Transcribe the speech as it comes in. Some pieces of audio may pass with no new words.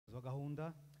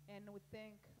gahunda. And we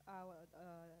thank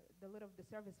the leader of the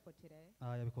service for today.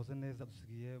 Yabikoze neza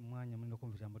dusigiye umwanya muri no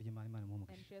kumva ijambo ry'Imana Imana And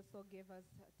imumugisha. she also gave us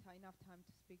enough time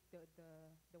to speak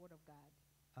the word of God.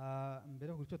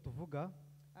 Mbere y'uko icyo tuvuga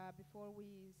Before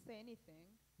we say anything,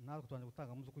 natwe tubanje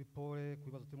gutanga muzo kuri Paul ku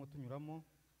bibazo turimo tunyuramo,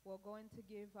 we're going to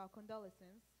give our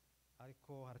condolences,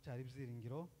 ariko haracyari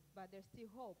ibyiringiro but there's still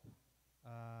hope.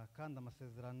 kandi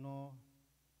amasezerano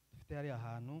dufite yari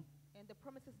ahantu And the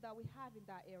promises that we have in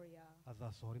that area,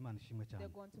 azasohora Imana ishimwe they're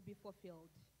cyane. going to be fulfilled.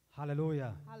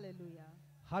 Hallelujah. Hallelujah.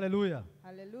 Hallelujah.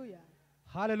 Hallelujah.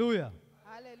 Hallelujah.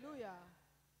 Hallelujah.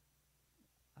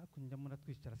 Ariko njya muri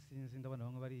twicara sinzi ndabona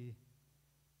bamwe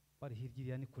bari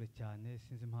hirya ni kure cyane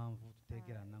sinzi impamvu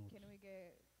tutegerana ngo. Can we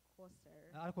get closer?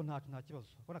 Ariko nta kibazo.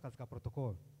 Akora akazi ka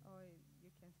protocol. Or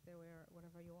you can stay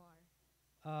wherever you are.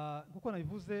 Kuko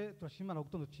nabivuze turashimana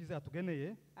gutondo ciza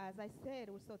yatugeneye. As I said,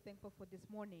 we're so thankful for this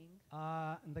morning.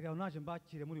 Ndagira naje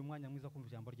mbakire muri umwanya mwiza kumva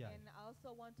ijambo ryayo. And I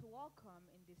also want to welcome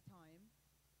in this time.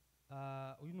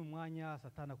 Uyu ni umwanya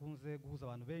Satani akunze guhuza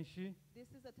abantu benshi.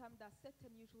 This is a time that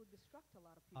Satan usually distracts a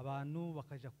lot of people. Abantu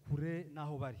bakaja kure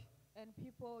naho bari. And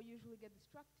people usually get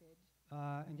distracted.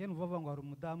 Ngiye nuvuga ngo hari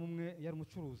umudamu umwe yari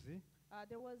umucuruzi.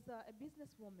 There was a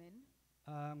businesswoman.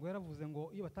 Ngo yaravuze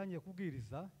ngo iyo batangiye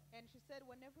kubwiriza. And she said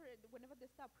whenever they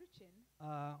start preaching,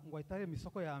 ngo ahitare mu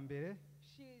isoko ya mbere.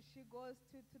 She goes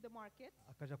to the market.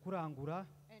 Akaja kurangura.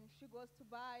 And she goes to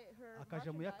buy her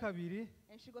akaja mu ya kabiri.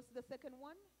 And she goes to the second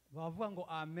one. Bavuga ngo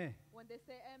amen. When they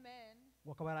say amen,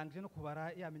 ngo akabarangije no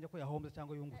kubara yamenye ko yahombe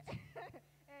cyangwa yungutse.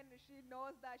 And she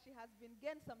knows that she has been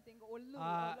gained something or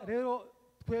lose. Rero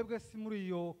twebwe si muri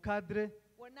iyo cadre.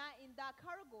 We're not in that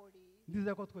category.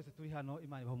 Ndiza ko twese turi hano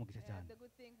Imana ibahomugisha cyane. The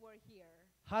good thing we're here.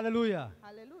 Hallelujah.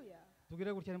 Hallelujah.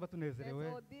 Tugire gutya nimba tunezerewe.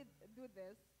 Let's all do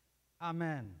this.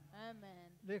 Amen.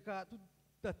 Amen. Reka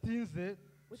tudatinze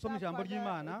soma ijambo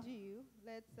ry'Imana.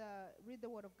 Let's read the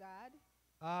word of God.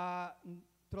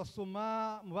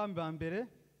 Turasoma mu bami ba mbere.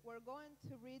 We're going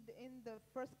to read in the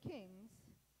First Kings.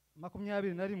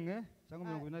 21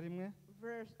 cyangwa 21.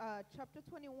 Verse chapter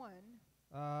 21.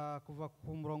 Kuva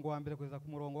ku murongo wa mbere kugeza ku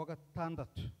murongo wa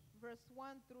gatandatu. Verse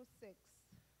 1 through 6.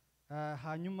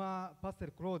 Hanyuma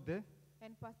Pastor Claude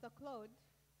and Pastor Claude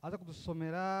aza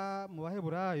kudusomera mu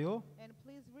Baheburayo. And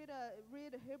please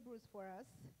read Hebrews for us.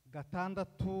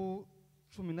 Gatandatu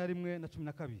 11 na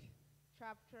 12.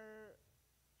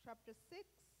 Chapter 6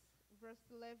 verse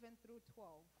 11 through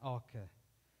 12. Okay.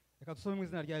 Reka dusome mu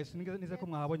izina rya Yesu nize ko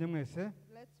mwahabonye mwese.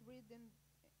 Let's read in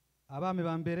Abami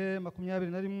ba mbere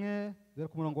 21 dore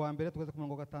ku murongo wa mbere tugeze ku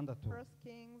murongo wa gatandatu. First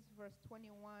Kings verse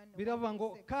 21. Biravuga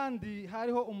ngo kandi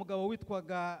hariho umugabo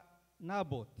witwaga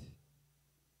Naboti.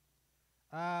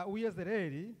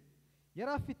 Uyezereli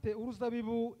yari afite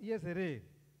uruzabibu Yezereli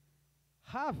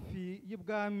hafi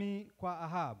y'ibwami kwa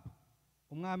Ahabu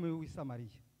umwami w'i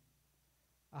Samariya.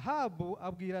 Ahabu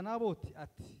abwira Naboti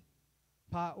ati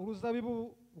pa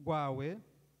uruzabibu rwawe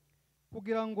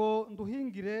kugira ngo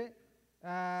nduhingire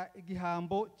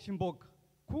igihambo cy'imboga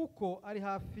kuko ari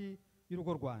hafi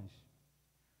y'urugo rwanje.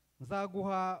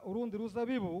 Nzaguha urundi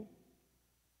ruzabibu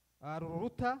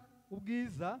ruruta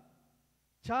ubwiza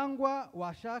cyangwa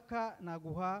washaka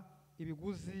naguha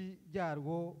ibiguzi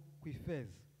byarwo ku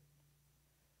ifeza.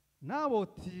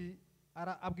 Naboti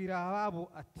abwira Ahabu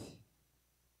ati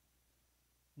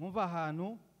mwumva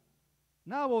ahantu.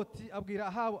 Naboti abwira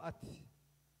Ahabu ati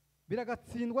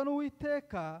biragatsindwa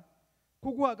n'Uwiteka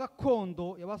kuguha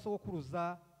gakondo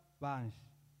y'abasogokuruza banje.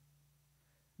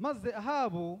 Maze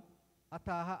Ahabu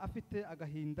ataha afite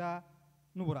agahinda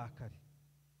n'uburakari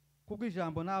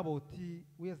kubw'ijambo Naboti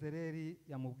w'Yezereli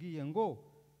yamubwiye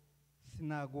ngo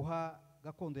sinaguha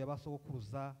gakondo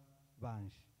y'abasogokuruza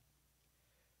banje.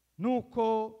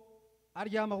 Nuko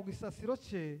aryama ku gisasiro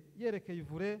cye yerekeye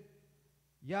ivure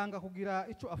yanga kugira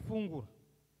icyo afungura.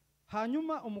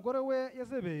 Hanyuma umugore we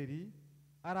Yezebeli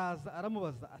araza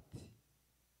aramubaza ati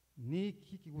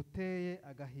niki kiguteye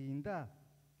agahinda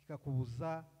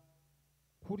kikakubuza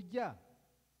kurya?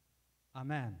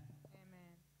 Amen.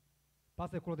 Amen.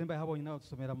 Pastor Claude mbaye habonye nawe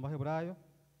dusomera mu Baheburayo.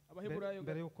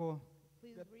 Mbere yuko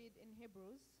please read in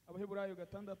Hebrews. Abaheburayo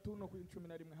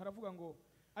 6:11 haravuga ngo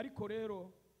ariko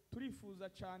rero turifuza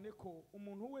cyane ko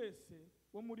umuntu wese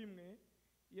wo muri mwe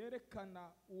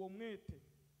yerekana uwo mwete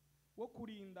wo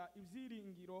kurinda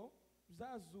ibyiringiro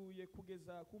byazuye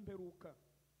kugeza ku mperuka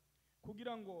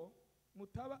kugira ngo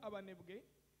mutaba abanebwe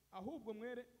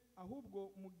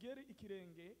ahubwo mugere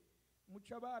ikirenge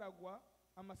muca baragwa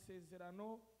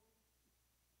amasezerano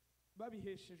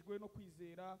babiheshejwe no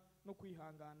kwizera no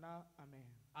kwihangana. Amen.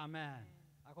 Amen.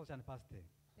 Ako cyane Pastor.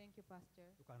 Thank you, Pastor.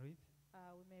 You can read.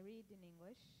 We may read in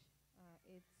English.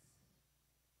 It's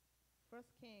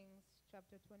 1 Kings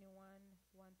chapter 21,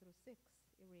 1 through 6,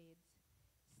 it reads,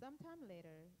 Sometime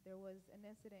later, there was an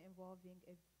incident involving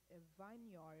a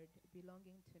vineyard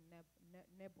belonging to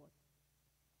Naboth,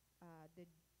 the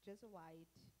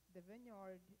Jezreelite. The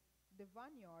vineyard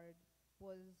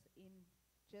was in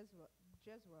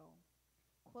Jezreel,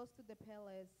 close to the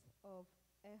palace of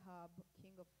Ahab,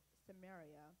 king of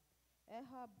Samaria.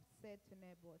 Ahab said to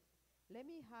Naboth, Let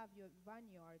me have your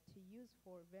vineyard to use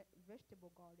for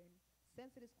vegetable garden,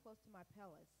 since it is close to my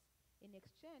palace. In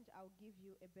exchange, I'll give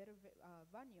you a better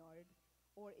vineyard,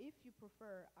 or if you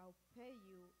prefer, I'll pay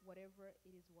you whatever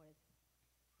it is worth.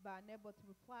 But Naboth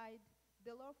replied,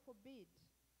 The Lord forbid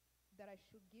that I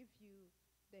should give you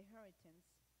the inheritance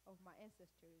of my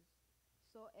ancestors.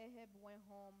 So Ahab went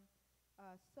home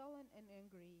sullen and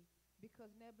angry,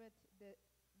 because Naboth the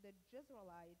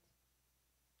Jezreelite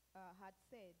had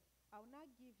said, I will not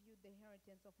give you the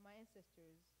inheritance of my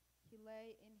ancestors. He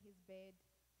lay in his bed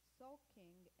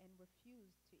sulking and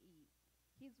refused to eat.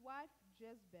 His wife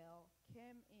Jezebel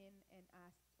came in and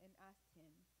asked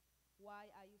him,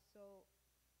 Why are you so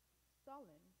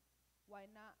sullen?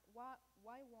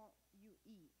 Why won't you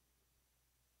eat?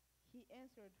 He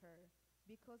answered her,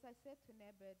 Because I said to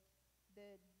Naboth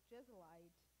the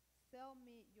Jezreelite, Sell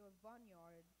me your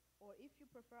vineyard, or if you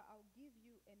prefer, I'll give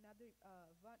you another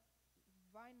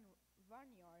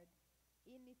vineyard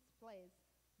in its place.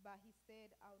 But he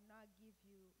said, I'll not give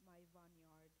you my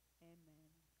vineyard. Amen.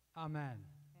 Amen.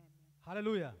 Amen.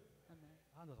 Hallelujah. Amen.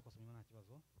 Ahandi waza kwasoma nta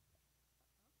kibazo.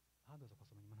 Ahandi waza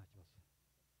kwasoma nyuma nta kibazo.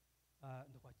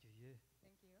 Ndakwakiriye.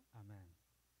 Thank you. Amen.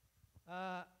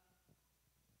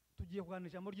 Tugiye kuganira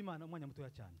ijambo ry'Imana umwanya mutoya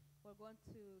cyane. We're going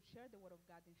to share the word of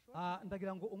God in short.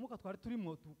 Ndagira ngo umwuka twari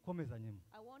turimo tukomezanyemo.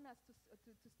 I want us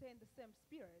to stay in the same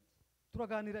spirit.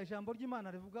 Turaganira ijambo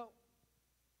ry'Imana rivuga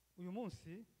uyu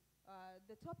munsi.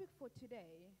 The topic for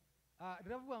today,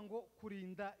 riravuga ngo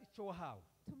kurinda icyo wahawe.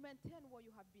 to maintain what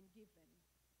you have been given.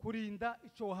 Kurinda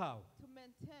icyo wahawe. To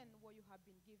maintain what you have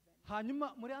been given.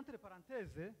 Hanyuma muri entre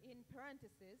parenthèse In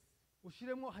parentheses,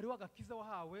 ushiremo hariho agakiza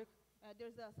wahawe.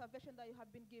 there's a salvation that you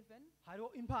have been given.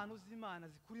 Hariho impano z'Imana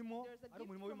zikurimo There's a ari gift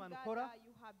umurimo from w'Imana God ukora. that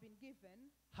you have been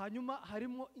given. Hanyuma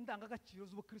harimo indangagaciro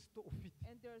z'ubukristo ufite.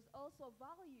 And there's also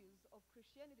values of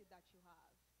Christianity that you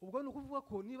have. Ubwo ni ukuvuga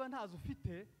ko niba ntazo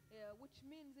ufite Which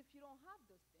means if you don't have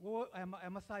those things, wowe aya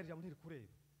masaha ijambo ntirikureba.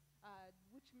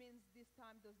 which means this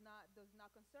time does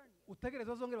not concern you. Utegereze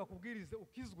bazongere bakubwirize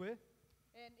ukizwe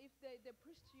And if they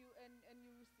preach to you and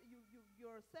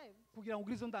you're saved, kugira ngo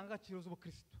ugire izo ndangagaciro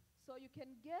z'ubukristo. so you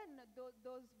can gain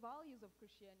those values of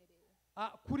Christianity.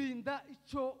 Kurinda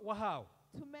icyo wahawe.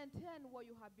 To maintain what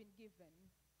you have been given.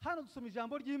 Hano dusoma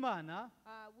ijambo ry'Imana.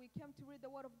 We came to read the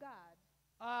word of God.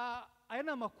 Aya ni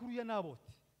amakuru ya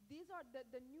Naboti. These are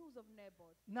the news of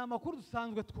Naboth. Ni amakuru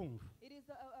dusanzwe twumva. It is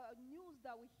a news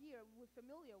that we hear, we're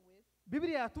familiar with.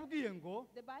 Bibiliya yatubwiye ngo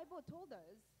The Bible told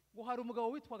us ngo hari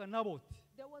umugabo witwaga Naboti.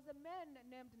 there was a man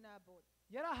named Naboth.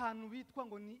 Yari ahantu bitwa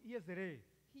ngo ni Yezereli.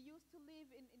 He used to live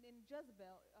in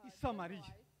Jezebel, I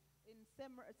Samariya. in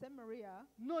Samaria.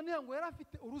 Noneho ngo yari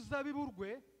afite uruzabibu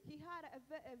rwe. He had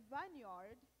a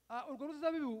vineyard. Urwo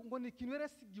ruzabibu ngo ni ikintu yari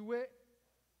yasigiwe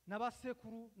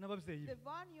n'abasekuru n'ababyeyi The be.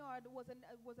 vineyard was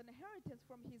an inheritance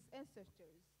from his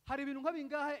ancestors. Hari ibintu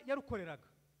nk'abingahe yarukoreraga.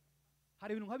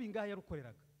 Hari ibintu nk'abingahe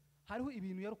yarukoreraga. Hariho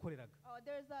ibintu yarukoreraga.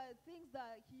 There's things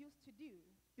that he used to do.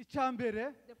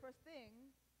 Icyambere The first thing,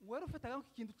 ngo yarufataga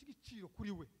nk'ikintu cy'igiciro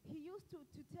kuri we. he used to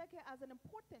take it as an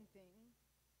important thing.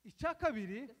 Icya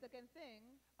kabiri The second thing,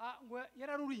 ngo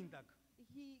yararurindaga.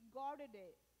 he guarded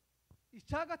it.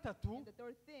 Icya gatatu And the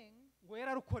third thing, ngo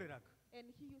yararukoreraga. and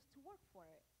he used to work for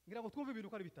it. Ngira ngo twumve ibintu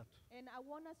uko ari bitatu. And I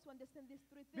want us to understand these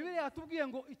three things. Bibiliya yatubwiye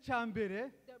ngo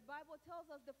icyambere The Bible tells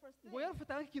us the first thing. ngo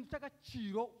yarufataga nk'ikintu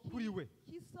cy'agaciro kuri we.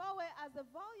 He saw it as a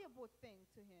valuable thing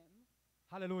to him.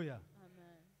 Haleluya.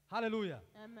 Amen. Haleluya.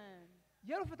 Amen.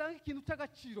 Yarufataga nk'ikintu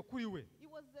cy'agaciro kuri we.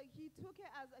 He took it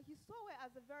he saw it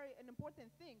as an important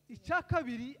thing to him. Icya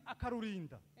kabiri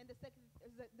akarurinda. And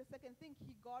the second thing,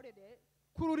 he guarded it.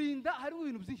 Kururinda harimo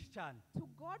ibintu byinshi cyane. To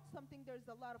guard something, there's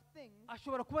a lot of things.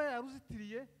 Ashobora kuba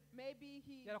yararuzitiriye. Maybe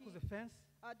yarakoze fence.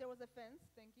 There was a fence.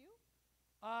 Thank you.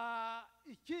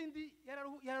 Ikindi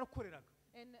yararukoreraga.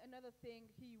 And another thing,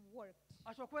 he worked.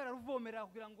 Ashobora kuba yararuvomerera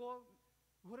kugira ngo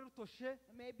ruhore rutoshe.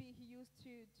 Maybe he used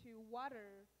to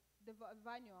water the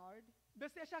vineyard.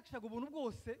 Mbese yashakishaga ubuntu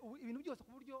bwose ibintu byose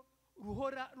ku buryo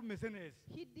ruhora rumeze neza.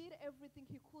 He did everything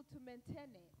he could to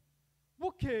maintain it.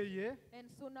 Bukeye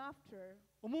And soon after,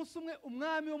 umunsi umwe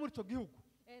umwami wo muri icyo gihugu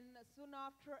and soon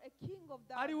after, a king of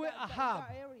that area,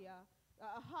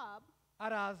 Ahab,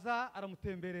 araza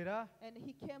aramutemberera. and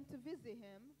he came to visit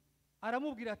him.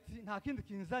 aramubwira ati nta kindi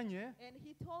kinzanye And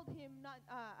he told him, not,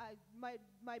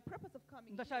 my purpose of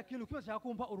coming ndashaka here, ikintu kimwe nshaka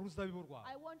kumpa uru ruzabibu rwawe.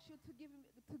 I want you to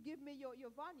give me your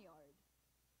vineyard.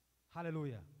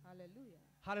 Haleluya, Hallelujah.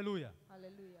 haleluya.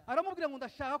 Hallelujah. Aramubwira ngo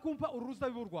ndashaka kumpa uru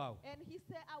ruzabibu rwawe, And he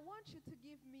said, I want you to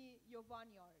give me your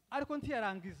vineyard. ariko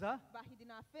ntiyarangiza But he did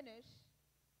not finish.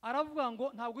 aravuga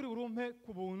ngo ntabwo uri burumpe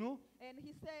ku buntu, And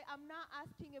he said, I'm not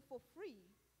asking it for free.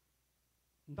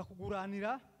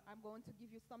 ndakuguranira I'm going to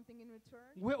give you something in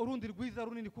return. nguhe urundi rwiza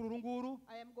runini kuri uru nguru,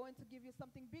 I am going to give you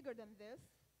something bigger than this.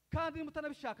 kandi niba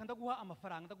utanabishaka ndaguha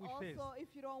amafaranga, ndaguha ifeza. Also,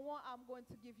 if you don't want, I'm going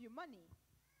to give you money.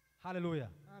 Haleluya,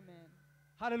 Amen.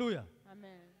 haleluya.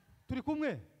 Amen. Turi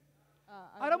kumwe?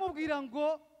 I Aramubwira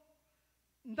ngo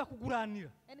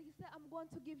ndakuguranira, And he said, I'm going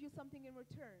to give you something in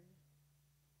return.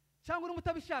 cyangwa niba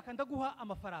utabishaka ndaguha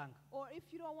amafaranga. Or if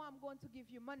you don't want, I'm going to give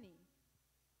you money.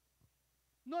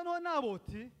 Noneho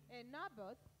Naboti And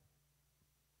Naboth,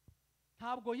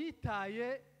 ntabwo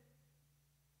yitaye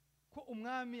ko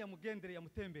umwami yamugendereye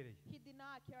yamutembereye, he did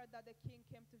not care that the king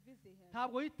came to visit him.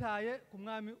 ntabwo yitaye ku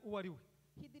mwami uwo ari we,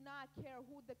 He did not care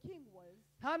who the king was.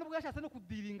 nta nubwo yashatse no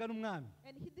kudiringa n'umwami,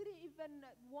 And he didn't even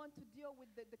want to deal with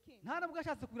the king. nta nubwo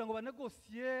yashatse kugira ngo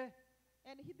banegosiye,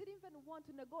 And he didn't even want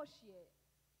to negotiate.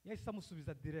 yahise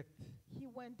amusubiza direct. He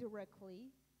went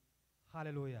directly.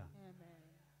 Haleluya, Amen.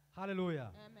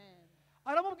 haleluya. Amen.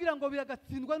 Aramubwira ngo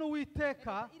biragatsindwa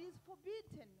n'Uwiteka And it is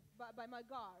forbidden by my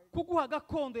God kuguha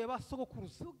gakondo ya ba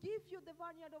sogokuruza. to give you the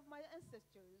vineyard of my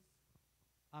ancestors.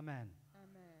 Amen.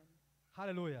 Amen.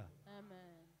 Haleluya,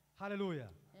 Amen. haleluya.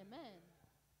 Amen.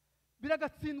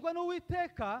 Biragatsindwa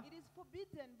n'Uwiteka It is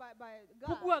forbidden by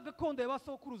kuguha God gakondo ya ba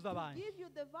sogokuruza to banjye, give you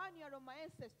the vineyard of my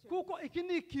ancestors. kuko iki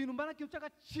ni ikintu mbana ikintu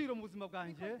cy'agaciro mu buzima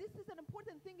Because bwanjye, this is an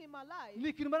important thing in my life. ni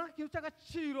ikintu mbana ikintu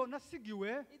cy'agaciro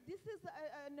nasigiwe, This is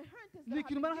an inheritance ni that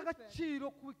ikintu I mbana have been given.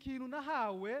 nk'agaciro ku kintu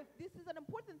nahawe. This is an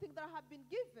important thing that I have been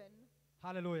given.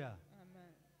 Haleluya.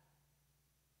 Amen.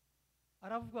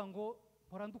 Aravuga ngo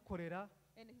mpora ndukorera,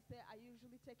 And he said, I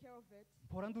usually take care of it.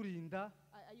 mpora ndurinda,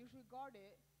 I usually guard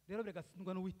it. rero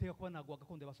biragatsindwa n'Uwiteka kuba naguha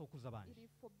gakondo ya ba sogokuruza It banjye.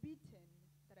 is forbidden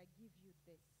that I give you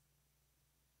this.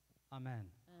 Amen.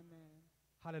 Amen.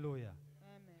 Haleluya.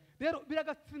 Amen. Rero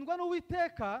biragatsindwa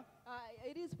n'Uwiteka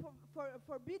It is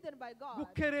forbidden by God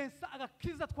gukerensa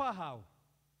agakiza twahawe,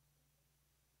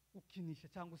 gukinisha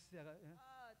cyangwa se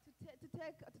to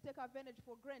take advantage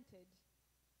for granted.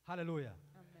 haleluya.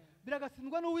 Amen.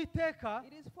 Biragatsindwa n'Uwiteka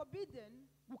It is forbidden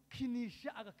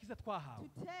gukinisha agakiza twahawe,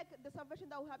 to take the salvation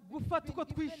that we have gufata uko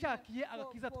been given twishakiye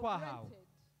agakiza for twahawe.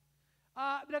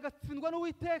 granted. Biragatsindwa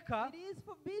n'Uwiteka It is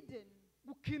forbidden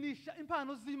gukinisha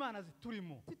impano z'Imana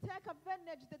ziturimo. to take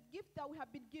advantage the gift that we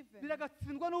have been given.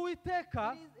 Biragatsindwa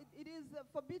n'Uwiteka It is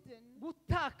forbidden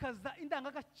gutakaza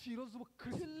indangagaciro to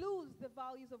z'ubukristo. lose the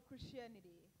values of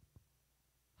Christianity.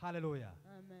 Haleluya,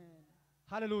 Amen.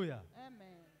 haleluya.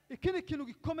 Amen. Iki ni ikintu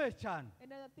gikomeye cyane.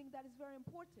 Another thing that is very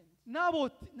important.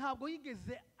 Naboti ntabwo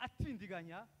yigeze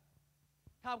atindiganya,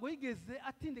 ntabwo yigeze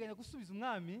atindiganya gusubiza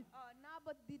umwami,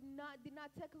 Naboth did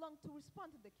not take long to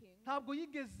respond to the king. ntabwo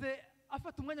yigeze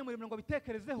afata umwanya muremure ngo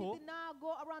abitekerezeho, He did not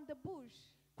go around the bush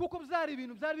kuko byari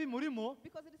ibintu byari bimurimo.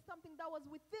 because it is something that was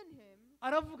within him.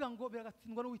 Aravuga ngo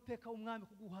biragatsindwa n'Uwiteka umwami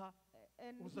kuguha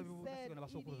And he uruzabibu said nasigana it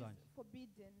basokuru is zanjye.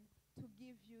 forbidden to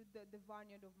give you the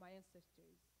vineyard of my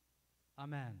ancestors.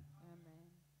 Amen.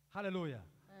 Amen. Haleluya.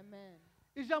 Amen.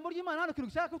 Ijambo ry'Imana hano ikintu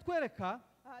gishaka kutwereka,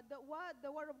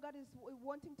 The word of God is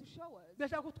wanting to show us.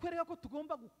 birashaka kutwereka ko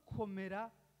tugomba gukomera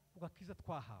ku gakiza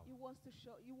twahawe, He wants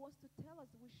to tell us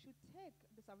we should take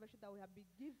the salvation that we have been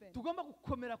given. tugomba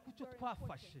gukomera ku cyo Very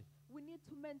twafashe, important. We need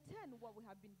to maintain what we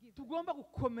have been given. tugomba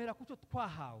gukomera ku cyo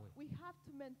twahawe. We have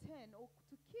to maintain or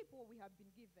to keep what we have been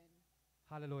given.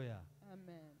 Haleluya.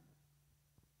 Amen.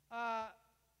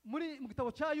 Mu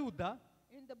gitabo cya Yuda,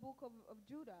 In the book of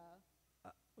Judah,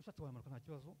 ushatse wamanuka nta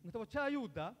kibazo. Mu gitabo cya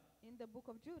Yuda in the book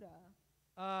of Judah,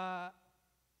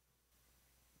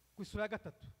 ku isura ya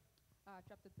gatatu,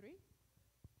 chapter 3,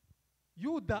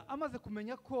 Yuda amaze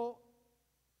kumenya ko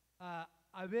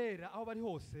abera aho bari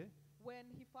hose when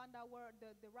he found out where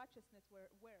the righteousness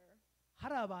were,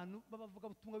 hari abantu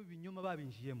b'abavugabutumwa b'ibinyoma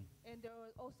babinjiyemo, and there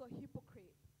were also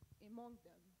hypocrites among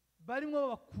them. barimo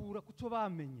babakura ku cyo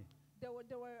bamenye, They were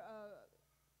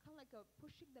kind of like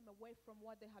pushing them away from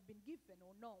what they have been given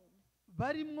or known.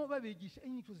 barimo babigisha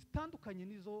inyigisho zitandukanye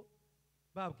n'izo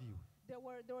babwiwe. They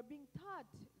were being taught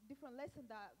different lessons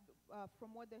that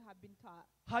from what they have been taught.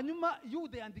 Hanyuma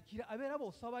Yuda yandikira abera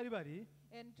bose aho bari bari,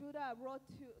 And Judah wrote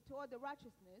to all the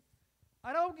righteousness.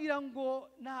 arababwira ngo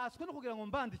nahaswe no kugira ngo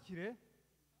mbandikire,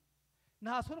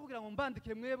 nahaswe no kugira ngo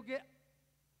mbandikire mwebwe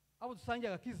abo dusangiye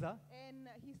agakiza. And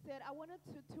he said, I wanted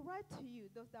to write to you,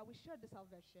 those that we share the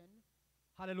salvation.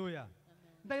 Haleluya.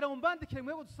 Amen. Ndagira ngo mbandikire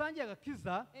mwebwe dusangiye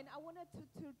agakiza, And I wanted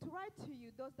to write to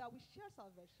you, those that we share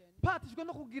salvation. patijwe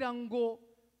no kugira ngo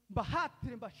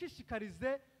mbahatire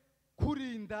mbashishikarize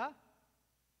kurinda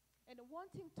And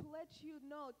wanting to let you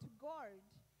know, to guard,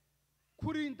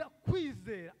 kurinda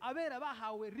kwizera abera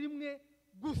bahawe rimwe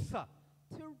gusa.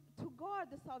 to guard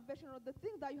the salvation or the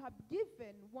things that you have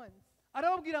given once.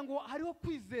 Arababwira ngo hariho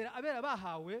kwizera abera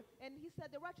bahawe, And he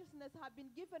said the righteousness have been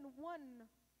given one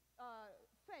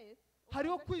faith. or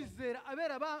hariho salvation. kwizera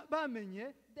abera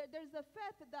bamenye, There's a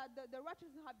faith that the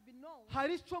righteous have been known.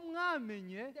 hari icyo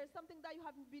mwamenye, There's something that you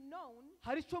have been known.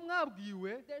 hari icyo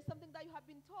mwabwiwe. There's something that you have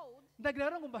been told. Ndagira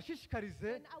rero ngo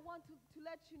mbashishikarize And I want to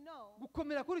let you know,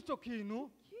 gukomera kuri icyo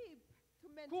kintu, to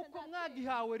maintain kuko that faith,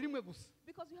 mwagihawe rimwe gusa.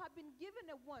 because you have been given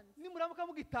it once. Nimuramuka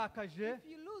mugitakaje, If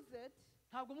you lose it,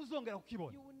 ntabwo muzongera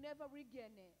kukibona. you will never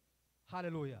regain it.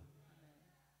 Haleluya.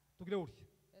 Tugire utya.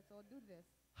 Let's all do this.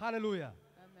 Haleluya.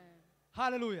 Amen.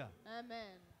 Haleluya.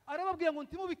 Amen. Arababwira ngo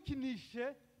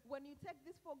ntimubikinishe, When you take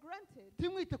this for granted,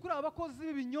 ntimwite kuri aba bakozi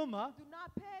b'ibinyoma. do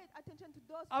not pay attention to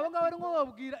those Abo fake ngabo barimo people.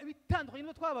 bababwira ibitandukanye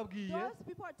n'ibyo twababwiye, Those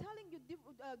people are telling you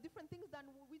different things than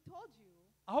we told you.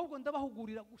 ahubwo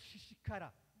ndabahugurira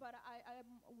gushishikara, But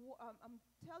I'm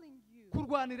telling you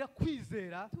kurwanira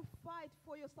kwizera to fight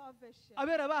for your salvation.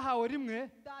 abera bahawe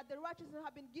rimwe That the righteous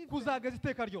have been given kuzageza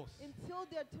iteka ryose. until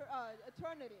the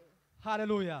eternity.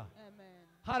 Haleluya. Amen.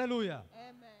 Haleluya.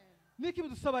 Amen. Niki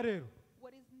bidusaba rero?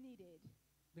 What is needed?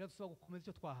 Biradusaba gukomeza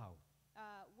icyo twahawe.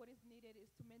 What is needed is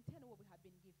to maintain what we have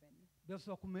been given.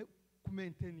 Biradusaba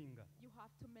kumainteninga, You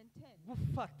have to maintain.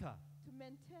 gufata, To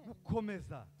maintain.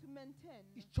 gukomeza To maintain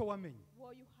icyo wamenye.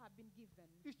 what you have been given.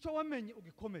 Icyo wamenye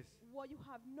ugikomeze, What you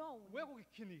have known. we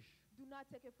kugikinisha. Do not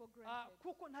take it for granted.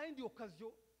 Kuko nta yindi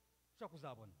okaziyo ushobora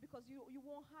kuzabona. Because you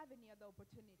won't have any other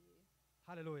opportunity.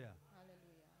 Haleluya.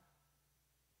 Hallelujah.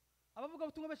 Abavuga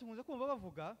butumwa benshi nkunze kumva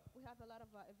bavuga, We have a lot of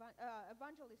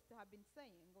evangelists who have been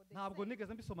saying, or they ntabwo say,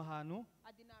 nigeze mbisoma ahantu,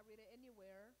 I did not read it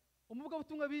anywhere, umuvuga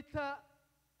butumwa bita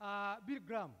Bill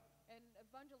Graham, and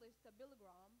evangelist Billy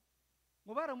Graham,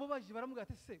 ngo baramubajije baramubwira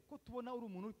ati se ko tubona uri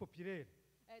umuntu uri populaire,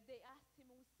 they asked him,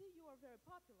 we see you are very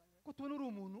popular. ko tubona uri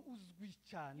umuntu uzwi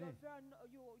cyane, You're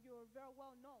very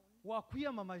well known.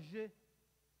 wakwiyamamaje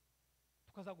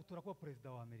tukazagutora kuba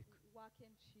perezida wa Amerika. Why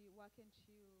can't you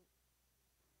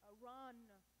run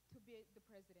to be the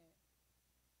president?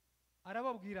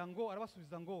 Arababwira ngo,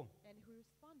 arabasubiza ngo, And he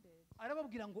responded,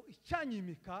 arababwira ngo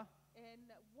icyanyimika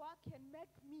and what can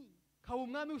make me kaba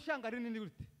umwami w'ishanga rinini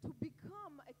gute, to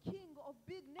become a king of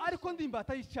big ariko ndi nations,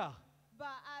 imbata y'icyaha. but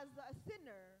as a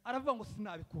sinner? Aravuga ngo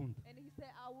sinabikunda. And he said,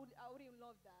 I wouldn't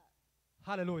love that.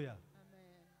 Haleluya.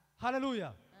 Amen.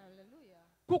 Haleluya. Hallelujah.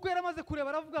 Kuko yaramaze kureba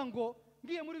aravuga ngo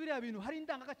ngiye muri biriya bintu hari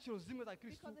indangagaciro zimwe za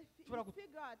Kristo Because he nshobora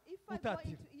figured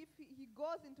gutatira. if he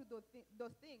goes into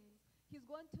those things, he's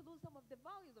going to lose some of the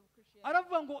values of Christianity.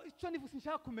 Aravuga ngo icyo nifuza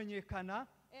nshaka kumenyekana,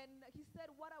 And he said,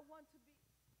 what I wanted to be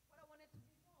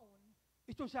known.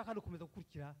 icyo nshaka ni ukomeza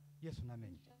gukurikira Yesu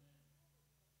namenye.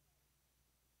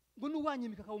 Ngo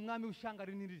nuwanyimika kaba umwami w'ishanga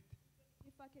rinini rite,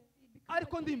 If I can become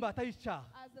ariko a ndi king imbata y'icyaha.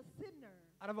 as a sinner,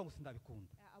 Aravuga ngo sindabikunda.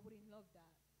 I wouldn't love that.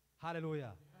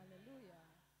 Haleluya. Hallelujah.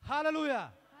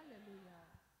 Haleluya. Hallelujah.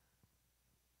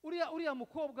 Uriya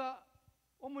mukobwa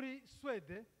wo muri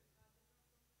Swede,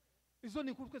 izo ni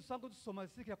inkuru twe dusanzwe dusoma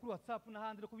zisirikira kuri WhatsApp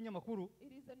n'ahandi no ku binyamakuru.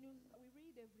 It is a news that we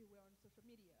read everywhere on social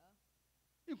media.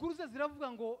 Inkuru ze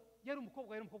ziravuga ngo yari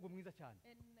umukobwa mwiza cyane.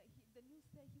 And the news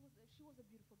said she was a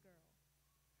beautiful girl.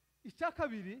 Icya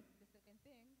kabiri, The second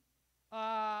thing,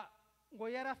 ngo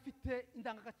yari afite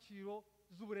indangagaciro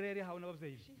z'uburere yahawe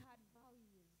n'ababyeyi be. she had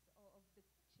values of the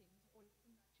teachings, or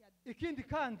she had. Ikindi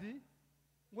kandi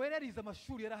ngo yari yarize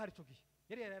amashuri yari ahari icyo gihe,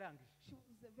 yari yararangije.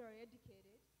 She was very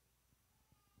educated.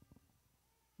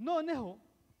 Noneho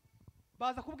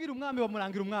baza kubwira umwami,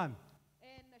 bamurangira umwami.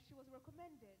 And she was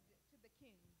recommended to the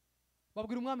king.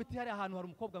 Babwira umwami ati hari ahantu hari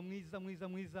umukobwa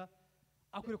mwiza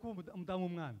akwiriye kuba umudamu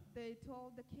w'umwami. They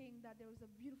told the king that there was a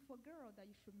beautiful girl that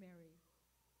you should marry.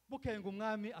 Bukeye ngo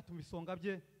umwami atuma ibisonga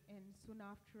bye And soon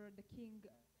after, the king,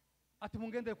 ati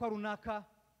mungendere kwa runaka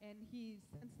and he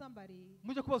sent somebody,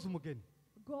 mujye kubaza umugeni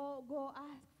go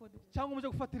ask for the, cyangwa mujye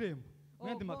gufata irembo mu or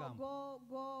yandi magambo.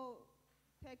 go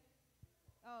take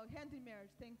hand in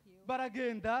marriage. Thank you.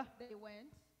 Baragenda They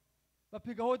went.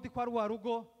 bapiga hodi kwa rwa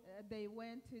rugo, They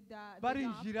went to the knock.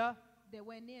 barinjira, They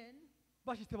went in,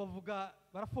 bashitse bavuga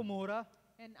barafomora,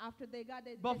 And after they got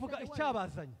it, bavuga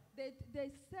icyabazanye they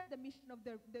said the mission of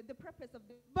the purpose of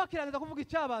the. bakirangiza kuvuga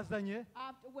icyabazanye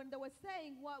After when they were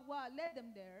saying what led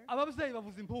them there, ababyeyi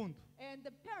bavuza impundu and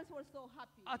the parents were so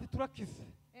happy, ati turakize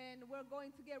and we're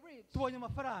going to get rich. tubonye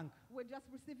amafaranga We're just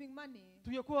receiving money.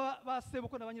 tugiye kuba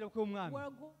basebukwe na banyirabukwe b'umwami We're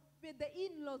going to be the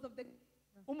in-laws of the.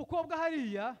 umukobwa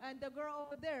hariya And the girl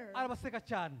over there, arabaseka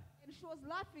cyane and she was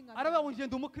laughing at aravuga them. ngo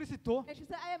ngende umukristo And she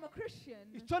said, I am a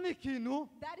Christian. icyo ni ikintu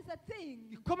That is a thing.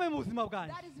 gikomeye mu buzima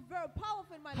bwanjye That is very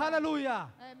powerful in my life. haleluya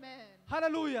Amen.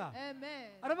 haleluya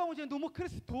Amen. aravuga ngo ngende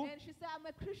umukristo And she said, I'm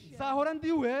a Christian. nzahora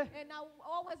ndiwe And I will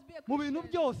always be a mu bintu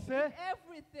Christian. byose In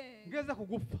everything. ngeze ku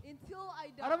gupfa Until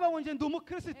I die. aravuga ngo ngende And she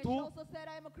umukristo also said,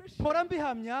 I am a Christian. mpora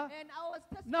mbihamya And I was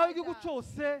naho testifying igihugu that.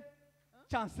 cyose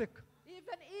cyanseka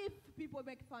Even if people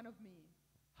make fun of me.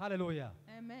 haleluya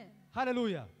Amen.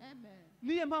 haleluya Amen.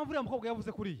 niyo mpamvu uriya mukobwa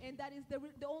yavuze kuri iyi And that is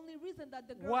the only reason that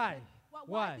the girl Why? said. Why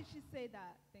Why? did she say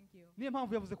that? Thank you. niyo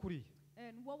mpamvu yavuze kuri iyi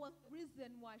And what was the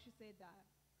reason why she said that?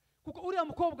 kuko uriya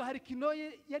mukobwa hari ikintu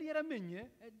yari yaramenye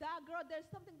That girl, there's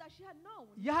something that she had known,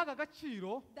 yahaga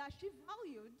agaciro that she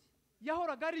valued,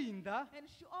 yahoraga arinda and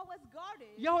she always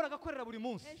guarded, yahoraga akorera buri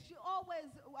munsi and she always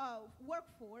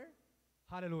worked for.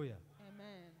 haleluya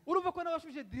Amen. urumva ko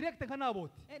nabashuje direct nka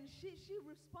naboti And she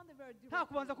responded very nta directly.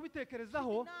 kubanza She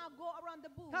kubitekerezaho did not go around the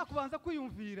bush. nta kubanza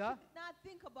kwiyumvira She did not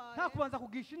think about nta it. kubanza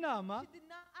kugisha inama She did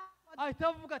not ask what ahita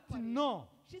avuga ati no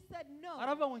She said no.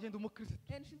 aravuga ngo ngende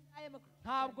umukristo And she said, I am a Christian.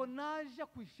 ntabwo naje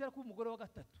kwishira kuba umugore wa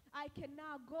gatatu I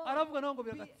cannot go. aravuga nawe ngo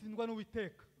be- biragatsindwa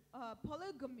n'uwiteka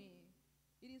polygamy.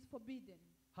 It is forbidden.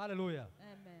 haleluya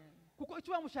Amen. kuko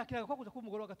icyo bamushakiraga ko kuja kuba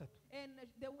umugore wa gatatu And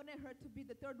they wanted her to be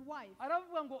the third wife.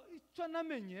 aravuga ngo icyo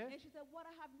namenye And she said, what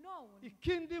I have known,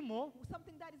 ikindimo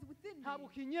something that is within me, ntabwo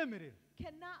kinyemerera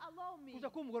cannot allow me kuja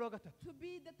kuba umugore wa gatatu to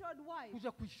be the third wife,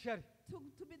 kuja ku ishari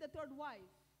to be the third wife.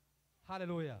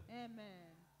 haleluya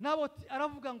Amen. naboti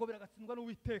aravuga ngo biragatsindwa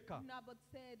n'uwiteka Naboth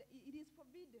said, it is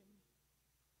forbidden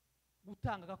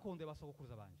gutanga gakondo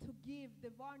y'abasogokuruza banjye to give the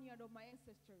vineyard of my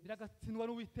ancestors. biragatsindwa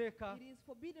n'uwiteka It is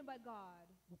forbidden by God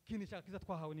gukinisha agakiza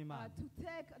twahawe n'imana to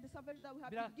take the salvation that we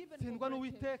have been given for biragatsindwa granted.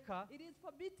 n'uwiteka It is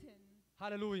forbidden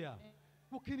haleluya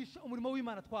gukinisha umurimo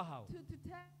w'imana twahawe to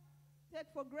take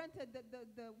for granted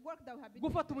the work that we have been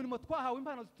gufata given. umurimo twahawe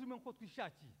impano ziturimo nk'uko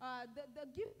twishakiye The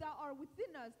gifts that are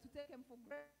within us to take them for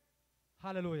granted.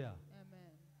 haleluya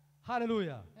Amen.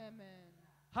 haleluya Amen.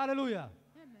 haleluya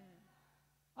Amen.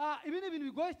 ibi ni ibintu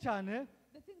bigoye cyane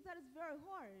The things that is very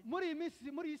hard muri iyi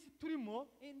minsi muri iyi si turimo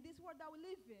in this world that we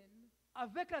live in,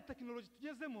 avec la tekinoloji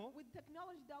tugezemo with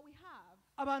technology that we have,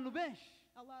 abantu benshi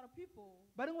a lot of people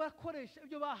barimo barakoresha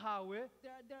ibyo bahawe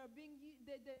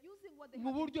they're using what they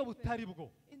mu have been buryo given butari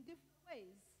bwo in different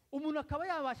ways, umuntu akaba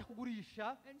yabasha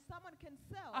kugurisha and someone can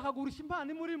sell. akagurisha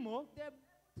impano imurimo They're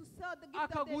to sell the gift that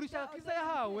they akagurisha sell, agakiza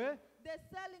yahawe they're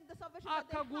selling the salvation that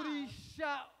they have.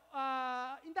 akagurisha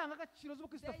indangagaciro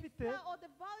z'ubukristo They afite sell all the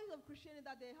values of Christianity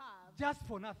that they have just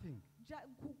for nothing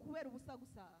kubera ubusa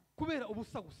gusa, kubera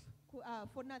ubusa gusa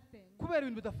for nothing, kubera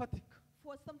ibintu bidafatika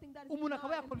for something that is umuntu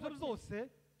akaba not yakora ibyo important. byose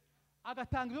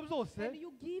agatanga ibyo byose And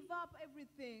you give up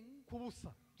everything ku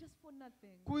busa just for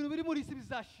nothing, ku bintu biri muri isi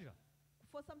bizashira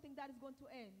for something that is going to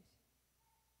end.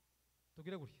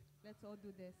 tugire gutya Let's all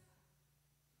do this.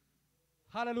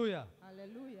 haleluya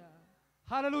Hallelujah.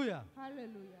 haleluya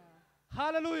Hallelujah.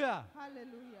 haleluya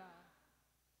Hallelujah.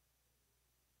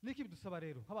 niki bidusaba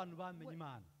rero nk'abantu bamenye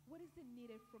imana What is it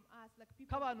needed from us, like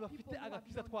people, nk'abantu people bafite who have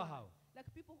agakiza known twahawe God, like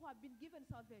people who have been given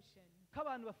salvation,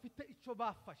 nk'abantu bafite icyo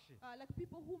bafashe like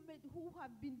people who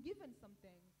have been given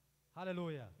something.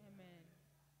 haleluya Amen.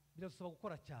 biradusaba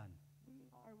gukora cyane We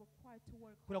are required to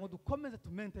work kugira ngo hard dukomeze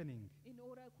tu maintaining in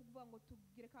order kuvuga ngo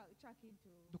tugire cya kintu,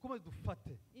 dukomeze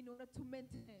dufate in order to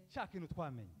maintain cya kintu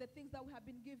twamenye the things that we have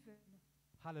been given.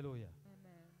 haleluya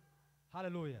Amen.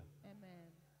 haleluya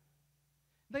Amen.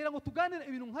 ndagira ngo tuganire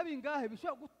ibintu nk'abingahe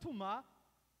bishobora gutuma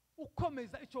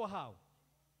ukomeza icyo wahawe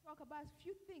Talk about a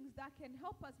few things that can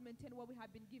help us maintain what we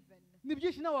have been given. ni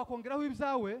byinshi nawe wakongeraho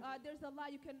ibyawe There's a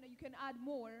lot you can add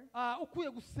more.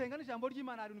 ukwiye gusenga n'ijambo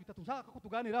ry'imana hari ibintu bitatu nshaka ko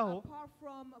tuganiraho Apart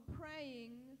from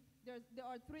praying, there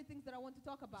are three things that I want to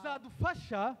talk about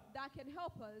zadufasha that can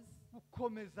help us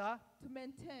gukomeza to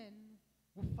maintain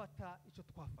gufata icyo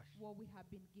twafashe what we have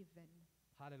been given.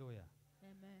 haleluya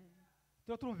Amen.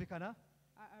 tuba turumvikana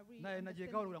I really nagiye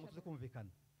understand gahoro kugira ngo each tuze other. kumvikana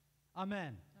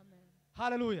amen Amen.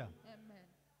 haleluya Amen.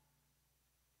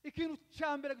 ikintu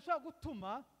cya mbere gishobora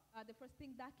gutuma The first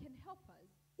thing that can help us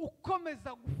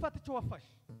ukomeza gufata icyo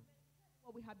wafashe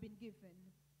what we have been given,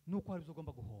 ni uko hari ibyo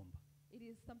ugomba guhomba it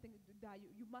is something that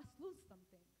you must lose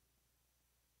something.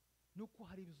 ni uko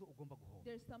hari ibyo ugomba guhomba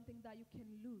There's something that you can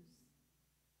lose.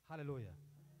 haleluya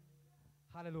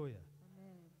haleluya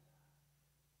Amen.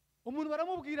 umuntu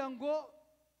baramubwira ngo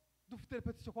dufite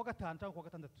repetition kwa gatanu cyangwa kwa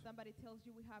gatandatu Somebody tells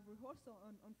you we have rehearsal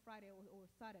on Friday or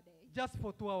Saturday. just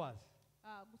for 2 hours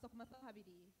Gusa ku masaha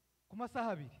abiri. ku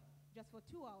masaha abiri Just for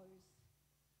 2 hours.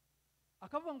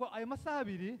 akavuga ngo ayo masaha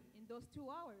abiri In those 2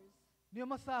 hours, niyo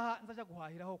masaha nzajya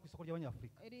guhahiraho ku isoko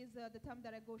ry'abanyafurika it is the time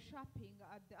that I go shopping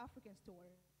at the African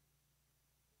store.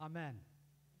 amen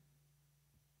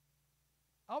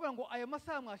avuga ngo ayo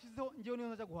masaha mwashizeho ngewe niyo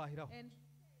nzajya guhahiraho And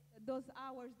those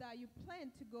hours that you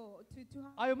plan to go to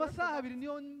have ayo work masaha over- abiri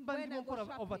niyo mba when I ndimo go gukora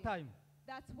shopping. overtime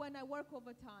that's when I work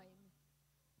overtime.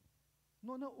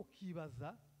 none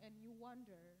ukibaza And you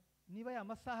wonder niba ya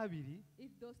masaha abiri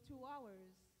if those 2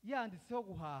 hours, yanditseho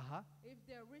guhaha if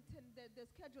they're written, they're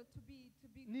scheduled to be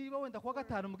niba wenda kuwa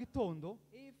gatanu mu gitondo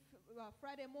if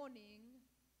Friday morning,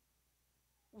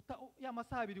 ya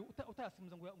masaha abiri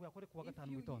utayasimuza ngo yakore kuwa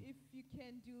gatanu mu gitondo if you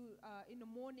can do in the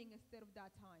morning instead of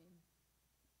that time.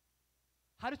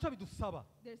 hari icyo bidusaba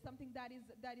There's something that is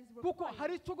kuko hari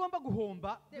required. icyo ugomba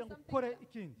guhomba kugira ngo ukore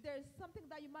ikindi There's something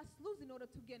that you must lose in order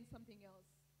to gain something else.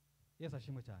 yesu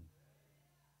ashimwe cyane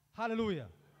haleluya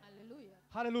Hallelujah.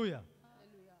 haleluya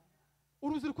Hallelujah.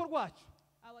 urubyiruko rwacu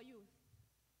Our youth.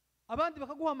 abandi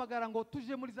bakaguhamagara ngo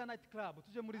tuje muri za night club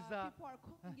tuje muri za People are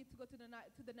calling you to go to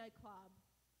the nightclub.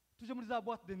 tuje muri za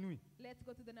boîte de nuit Let's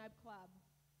go to the nightclub.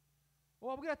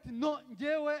 wabwira ati no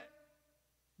ngewe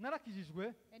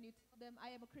narakijijwe And you tell them, I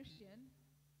am a Christian.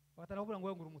 bagatana kuvuga ngo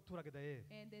wowe ngo uri umuturage dayeri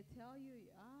And they tell you,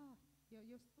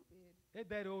 you're stupid.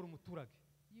 dayeri wowe uri umuturage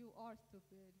You are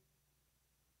stupid.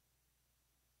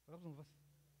 urabyumva se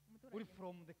uri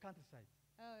from the countryside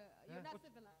You're not what-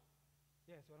 civilized.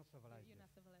 yes we are not civilized You're yes.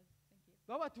 not civilized. Thank you.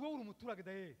 baba bati wowe uri umuturage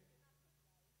dayeri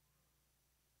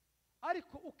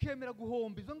ariko ukemera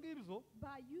guhomba izo ngibyo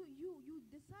But you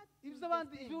decide to do ibyo those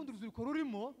abandi things. iby'ubundi urubyiruko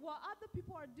rurimo What other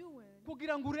people are doing,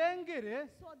 kugira ngo urengere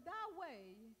so that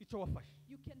way icyo wafashe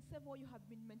you can save what you have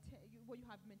been what you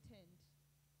have maintained.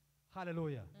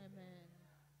 haleluya Amen.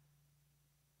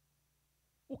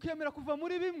 ukemera kuva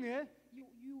muri bimwe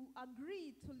You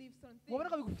agree to leave certain wabona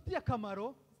ko things, bigufitiye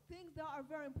akamaro things that are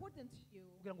very important to you,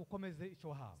 kugira ngo ukomeze icyo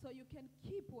wahawe so you can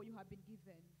keep what you have been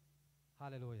given.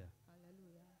 haleluya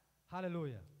Hallelujah.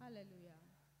 haleluya Hallelujah.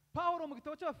 pawulo mu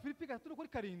gitabo cy'abafilipi gatatu kuri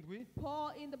karindwi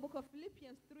Paul in the book of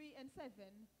Philippians 3 and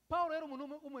 7, pawulo yari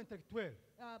umuntu w'umu-intellectuel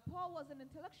Paul was an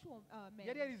intellectual man.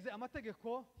 yari yarize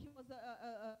amategeko He was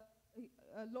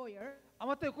a lawyer.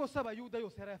 amategeko yose abayuda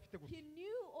yose yari ayafite gusa He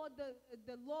knew all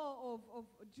the law of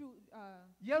Jew.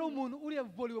 yari umuntu uri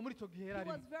evoliwe muri icyo gihe yari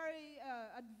He was arimo very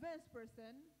advanced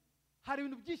person. hari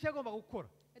ibintu byinshi yagombaga gukora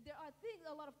There are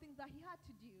a lot of things that he had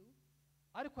to do.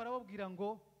 ariko arababwira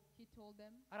ngo He told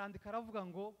them. arandika aravuga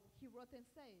ngo He wrote and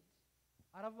said,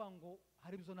 aravuga ngo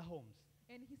hari ibyo nahombye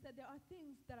and he said there are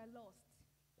things that I lost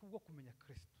kubwo kumenya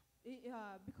kristo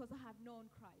because I have known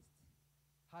Christ.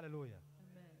 haleluya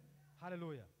Amen.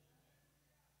 haleluya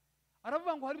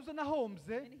aravuga ngo hari ibyo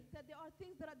nahombye And he said there are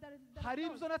things that hari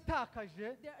I've ibyo lost.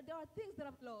 natakaje There are things that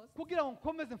I've lost, kugira ngo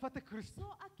nkomeze mfate kristo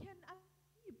so I can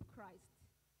keep Christ.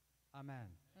 amen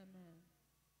Amen.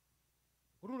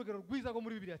 uru ni urugero rwiza rwo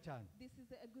muri bibiliya cyane This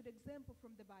is a good example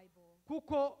from the Bible.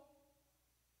 kuko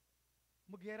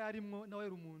mu gihe yari arimo nawe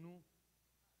yari umuntu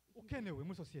ukenewe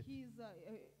muri sosiyete He's a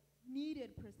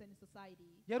needed person in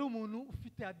society. yari umuntu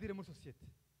ufite adire muri sosiyete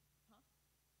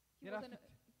He yari was an,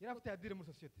 afite adire muri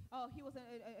sosiyete he was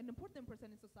an important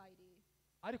person in society.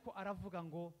 ariko aravuga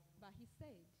ngo But he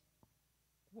said,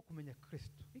 kubwo kumenya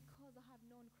kristo because I have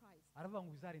known Christ, aravuga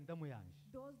ngo bizarindamu yanjye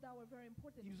those that were very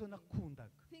important ibyo to me,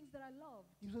 nakundaga things that I loved,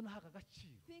 ibyo nahaga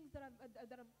agaciro things that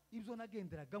ibyo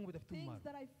nagenderagamo bidafite things umumaro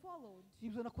that I followed,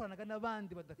 ibyo nakoranaga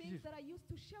n'abandi things badakijijwe that I used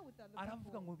to share with other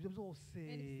aravuga ngo people. ibyo byose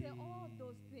And he said all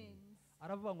those things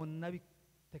aravuga ngo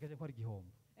nabitekereje ko ari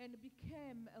igihombo and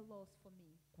became a loss for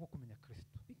me kubwo kumenya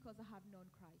kristo because I have known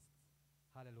Christ.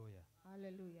 haleluya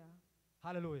Hallelujah.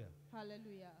 haleluya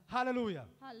Hallelujah. haleluya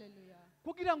Hallelujah.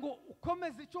 kugira ngo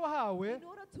ukomeze icyo wahawe In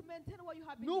order to maintain what you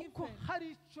have been nuko given,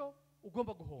 hari icyo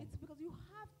ugomba guhomba it's because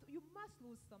you must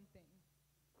lose something.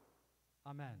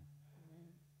 amen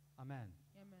Amen. amen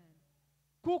Amen.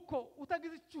 kuko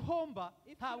utagize icyo uhomba If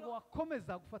you ntabwo don't-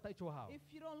 wakomeza gufata icyo wahawe If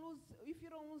you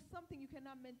don't lose something, you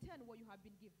cannot maintain what you have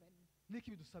been given.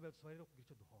 niki bidusaba rero kugira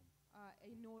icyo duhomba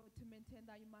In order to maintain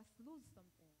that, you must lose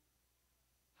something.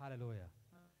 haleluya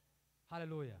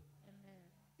haleluya Amen.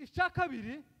 icya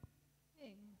kabiri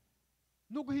Thing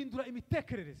ni uguhindura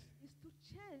imitekerereze is to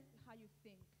change how you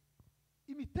think.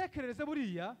 imitekerereze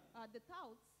buriya The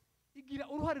thoughts, igira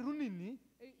uruhare runini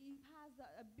it has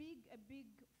a big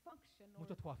function mu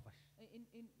cyo or twafashe in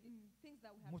things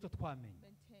that we mu have cyo twamenye.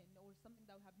 maintained or something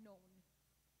that we have known.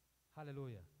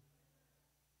 Haleluya.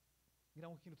 ngira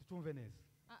ngo ikintu tucyumve neza.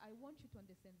 I want you to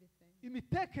understand this thing.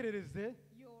 Imitekerereze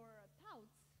Your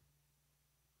thoughts,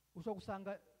 ushobora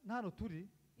gusanga nta hano turi,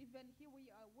 even here we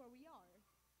are, where we are,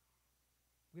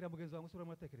 bwira mugenzi wawe ngo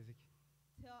urimo uratekereza iki.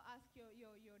 ask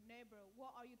your neighbor,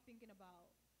 what are you thinking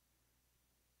about?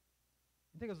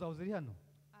 Intekerezo zawe ziri hano.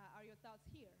 Are your thoughts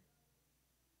here?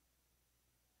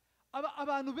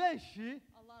 Abantu benshi,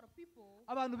 A lot of people,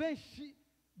 abantu benshi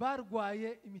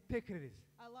barwaye imitekerereze.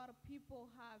 a lot of people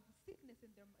have sickness in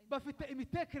their Bafite mind.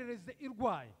 imitekerereze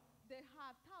irwaye. They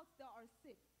have thoughts that are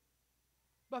sick.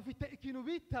 Bafite ikintu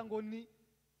bita ngo ni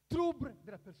trouble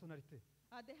de la personnalité.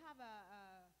 They have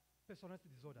a Personality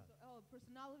disorder.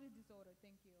 personality disorder.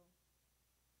 Thank you.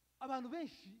 Abantu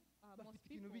benshi Most bafite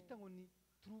ikintu people, bita ngo ni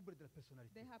trouble de la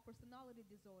personnalité. they have personality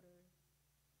disorder.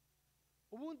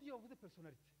 Ubundi iyo bavuze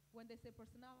personality, When they say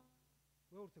personality,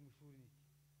 wewe urutse mu ishuri ni iki?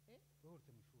 Eh? Wewe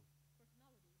urutse mu ishuri.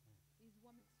 personality is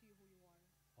what makes you who you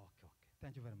are. Okay.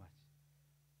 Thank you very much.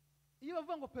 Iyo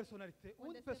bavuga ngo personality, When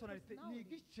ubundi they say personality ni personality,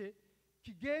 igice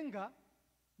kigenga,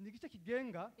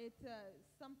 It's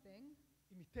something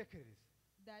imitekerereze.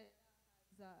 that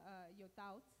is your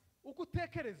thoughts, Uko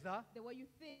utekereza the way you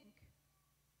think,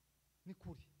 ni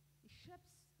kuri. it shapes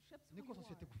who Niko you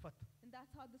sosiyete are. gufata. And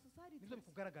that's how the society Nibyo takes.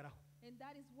 bikugaragaraho. And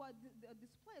that is what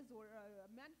displays or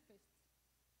manifests.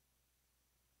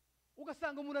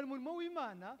 Ugasanga umuntu ari mu murimo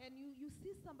w'Imana, And you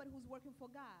see somebody who's working for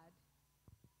God,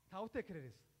 ntawe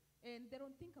utekerereza. and they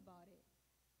don't think about it.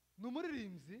 Ni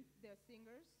umuririmbyi, They're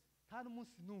singers, nta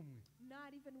n'umunsi n'umwe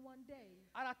not even one day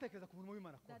aratekereza ku murimo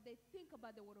w'Imana akora. that they think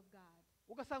about the word of God.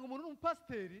 Ugasanga umuntu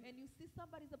n'umupasiteri, And you see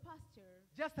somebody's a pastor,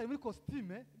 just ari muri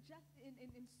costume just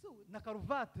in suit na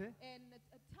karuvate, and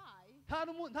a tie,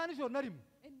 nta n'ijoro na rimwe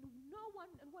and no one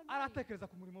day aratekereza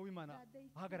ku murimo w'Imana that they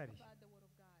think ahagarariye. about the word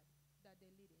of God that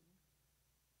they're leading.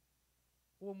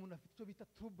 Uwo muntu afite icyo bita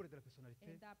trouble de la personnalité,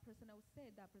 And that person, I would say,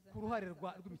 that person ku ruhare has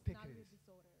a rw'imitekerereze. personality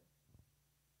disorder.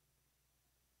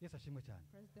 Yesu ashimwe cyane.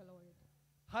 Praise the Lord.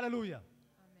 Haleluya.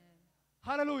 Amen.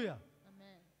 Haleluya.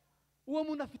 Amen. Uwo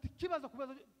muntu afite ikibazo ku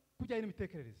bibazo kujyanye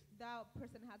n'imitekerereze. That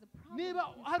person has a problem. Niba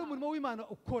with his hari thoughts. umurimo w'Imana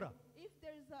ukora, If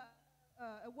there's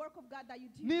a work of God that you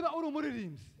do, niba uri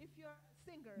umuririmbyi, if you're a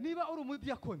singer, niba uri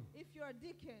umudiyakoni, if you're a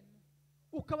deacon,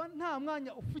 ukaba nta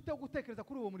mwanya ufite wo gutekereza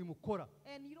kuri uwo murimo ukora,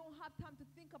 and you don't have time to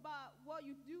think about what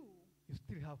you do, you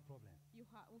still have problem. you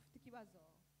have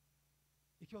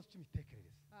Ikibazo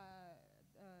cy'imitekerereze.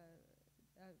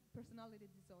 personality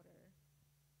disorder.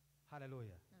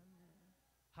 Haleluya. Amen.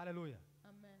 Haleluya.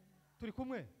 Amen. Turi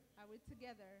kumwe? Are we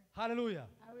together? Haleluya.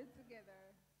 Are we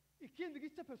together? Ikindi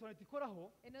gice personality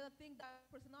ikoraho Another thing that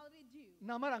personality do,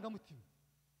 ni amarangamutima.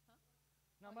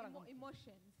 Ni or amarangamutima.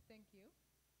 emotions. Thank you.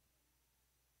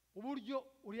 Uburyo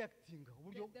ureactinga,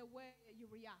 uburyo The way you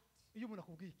react iyo umuntu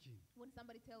akubwiye ikintu. when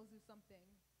somebody tells you something.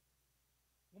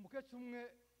 Umukecuru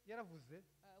umwe yaravuze,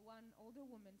 One older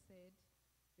woman said,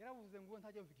 yaravuze ngo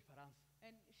ntajya mvuga Ifaransa.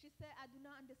 and she said, I do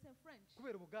not understand French.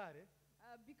 Kubera ubugare,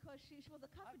 Because she was a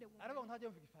confident aravuga ngo woman. ntajya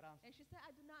mvuga Ifaransa. And she said,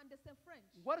 I do not understand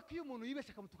French. Ngo ariko iyo umuntu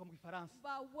yibeshye akamutuka mu Ifaransa,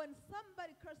 But when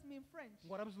somebody cursed me in French,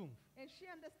 ngo arabyumva. and she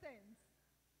understands.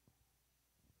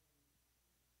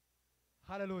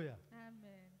 Haleluya.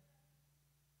 Amen.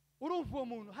 Urumva uwo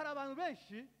muntu, hari abantu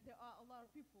benshi, There are a lot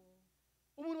of people,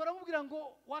 umuntu baramubwira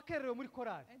ngo wakererewe muri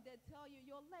korali, and they tell you,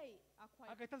 you're late.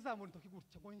 agahita azamura intoki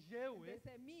gutya ngo And njyewe, they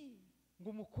say, me. ngo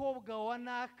umukobwa wa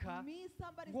naka, Me,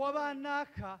 somebody's ngo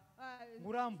wabanaka, such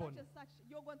ngurambona. and such,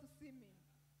 you're going to see me.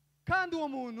 kandi uwo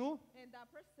muntu And that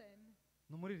person,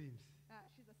 ni umuririmbyi,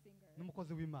 she's a singer. ni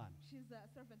umukozi w'Imana. She's a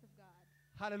servant of God.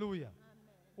 Haleluya.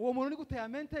 Amen. Uwo muntu ni gute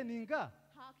yamentininga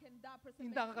How can that person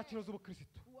indangagaciro maintain,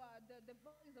 z'ubukristo? the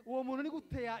values of Uwo muntu ni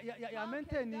Christianity? gute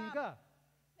yamentininga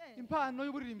Hey, impano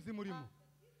y'uburinzi murimo?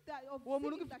 that of Uwo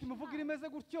muntu singing that ufite she imivugire has. imeze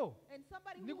gutyo And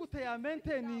somebody ni who gute speaks that way,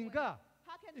 yamentininga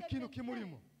how can they ikintu maintain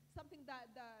kimurimo? something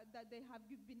that they have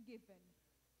been given?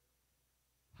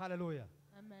 Haleluya.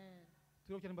 Amen.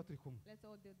 Turiho nimba turi kumwe. Let's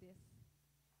all do this.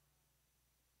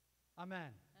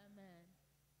 Amen. Amen.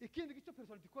 Ikindi gice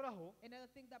personality ikoraho, Another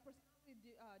thing that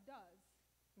personality does,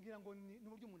 ngira ngo ni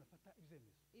uburyo umuntu afata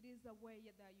ibyemezo. it is a way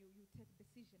that you take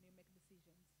decision, you make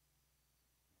decisions.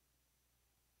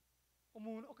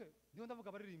 Umuntu, okay, ndiho ndavuga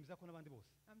abaririmbyi ko n'abandi bose.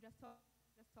 I'm just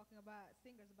talking about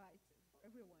singers, but it's for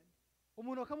everyone.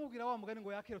 Umuntu bakamubwira wa mugani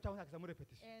ngo yakero cyangwa ntakiza muri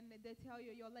repetition. And they tell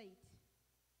you you're late.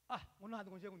 Ngo ntahandi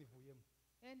ngo ngiye ngo nivuyemo.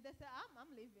 And they say,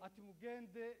 I'm leaving. Ati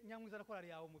mugende nyamwiza na korali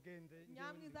yawe mugende.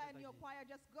 Nyamwiza and your choir,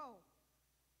 just go.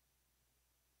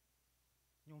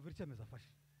 Nyumvira icyemezo afashe.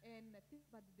 and think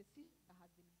about the decision that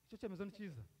has been icyo cyemezo ni taken.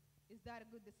 cyiza Is that a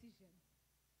good decision?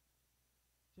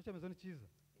 icyo cyemezo ni cyiza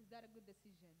Is that a good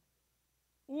decision?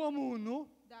 uwo muntu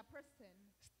That person,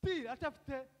 still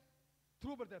acyafite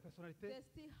trouble de la personnalité they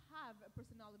still have a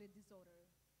personality disorder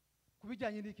ku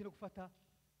bijyanye n'iki no gufata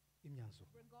imyanzuro.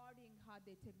 regarding how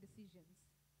they take decisions.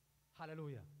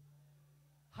 Haleluya,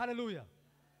 haleluya,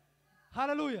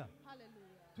 haleluya.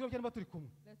 Hallelujah. twebwe niba turi kumwe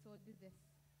Let's all do this.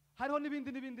 hariho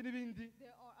n'ibindi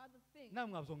There are other things nawe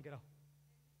mwabzongeraho.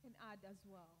 can add as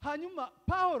well. hanyuma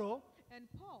Pawulo And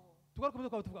Paul, tugaruka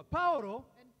twaba tuvuga Pawulo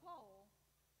and Paul,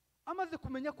 amaze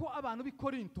kumenya ko abantu b'i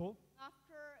Korinto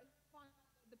after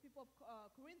the people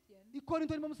of Corinthians, i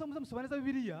Korinto niba musoma neza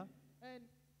Bibiliya and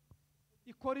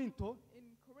i Korinto in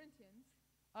Corinthians,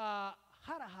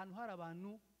 hari ahantu hari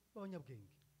abantu b'abanyabwenge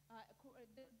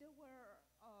there were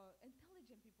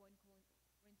intelligent people in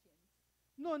Corinthians.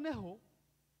 noneho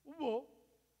bo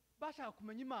bashaka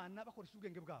kumenya Imana bakoresha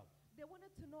ubwenge bwabo. They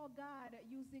wanted to know God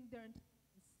using their intelligence.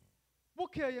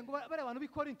 bukeye ngo bari abantu b'i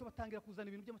Korinto batangira kuzana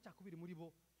ibintu by'amacakubiri muri bo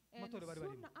mu And matorero bari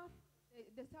soon barimo.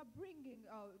 after, they start bringing,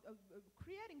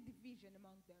 creating division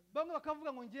among them. bamwe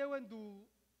bakavuga ngo njyewe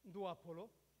ndu wa Apolo,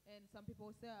 And some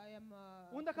people say, I am.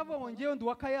 undi akavuga ngo njyewe ndu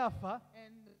wa Kayafa,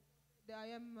 And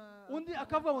I am. undi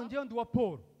akavuga ngo njyewe ndu wa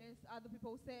Paul. And other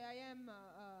people say, I am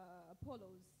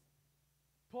Apollos.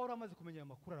 Paul amaze kumenya ayo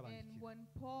makuru And arabandikira when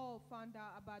Paul found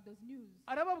out about those news,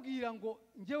 arababwira ngo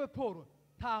njyewe Paul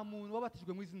nta muntu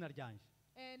wabatijwe mu izina ryanjye.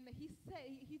 and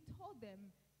he told them,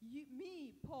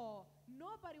 me, Paul,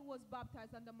 nobody was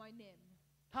baptized under my name.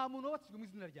 nta muntu wabatijwe mu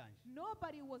izina ryanjye.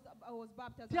 Nobody was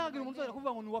baptized under tihagira my umuntu uzajya name.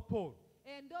 kuvuga ngo ni uwa Paul.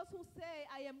 And those who say,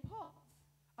 I am Paul,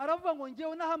 aravuga ngo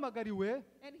njyewe nahamagariwe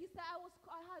and he said,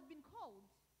 I had been called,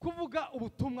 kuvuga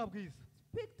ubutumwa bwiza,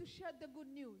 speak to share the good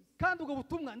news. kandi ubwo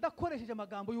butumwa ndakoresheje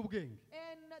amagambo y'ubwenge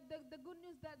And the good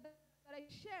news that I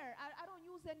share, I don't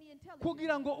use any intelligence.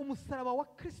 kugira ngo umusaraba wa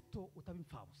Kristo utaba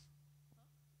imfabusa,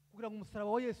 kugira ngo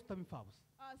umusaraba wa Yesu utaba imfabusa.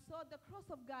 So the cross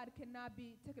of God cannot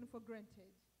be taken for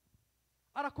granted.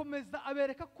 arakomeza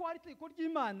abereka ko ari itegeko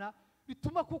ry'Imana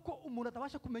bituma kuko umuntu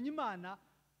atabasha kumenya Imana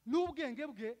n'ubwenge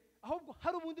bwe, ahubwo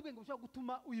hari ubundi bwenge bushobora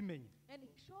gutuma uyimenya. And he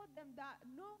showed them that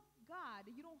no, God,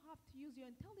 you don't have to use your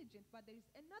intelligence, but there is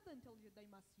another intelligence that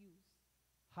you must use.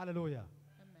 Haleluya,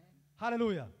 Amen.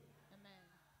 haleluya. Amen.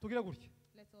 tugire gutya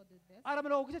Let's all do this.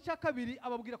 aramara ku gice cya kabiri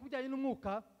ababwira ku bijyanye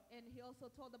n'umwuka, And he also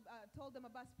told them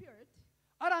about spirit.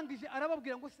 arangije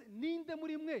arababwira ngo se ninde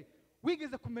muri mwe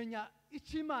wigeze kumenya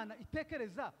icyo Imana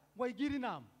itekereza ngo ayigire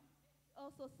inama.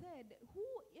 Also said, who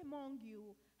among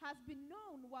you has been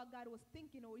known what God was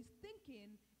thinking or is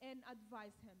thinking and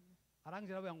advise him?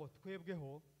 arangije aravuga ngo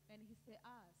twebweho And he said,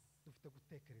 us, dufite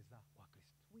gutekereza kwa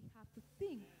Kristo. we have to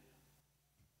think.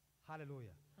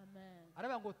 Haleluya. Amen.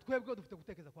 aravuga ngo twebweho dufite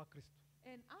gutekereza kwa Kristo.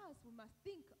 And us, we must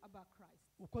think about Christ.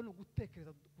 uko ni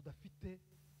ugutekereza kudafite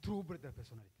trouble de la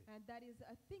personnalité, And that is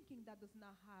a thinking that does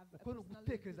not have a uko ni personality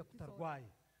ugutekereza disorder. kutarwaye.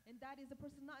 And that is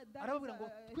a Arababwira ngo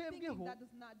thinking twebweho that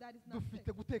is not dufite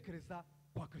sick. gutekereza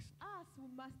kwa Kristo. Us, we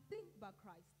must think about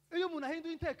Christ. iyo umuntu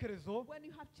ahinduye intekerezo When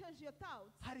you have changed your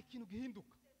thoughts, hari ikintu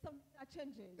gihinduka. something that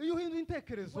changes. iyo uhinduye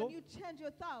intekerezo, When you change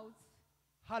your thoughts,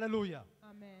 haleluya,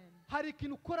 amen. hari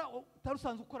ikintu ukora utari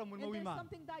usanzwe ukora mu murimo And there's w'Imana.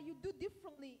 something that you do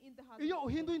differently in the house. iyo of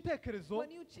God. uhinduye intekerezo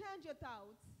When you change your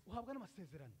thoughts, uhabwa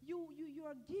n'amasezerano. you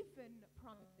are given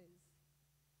promises.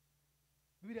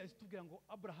 Bibiliya itubwira ngo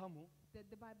Aburahamu The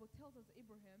Bible tells us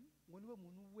Abraham ngo niwe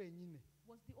muntu wenyine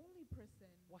was the only person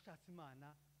washatse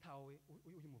Imana tawe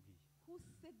uyimubwiye. who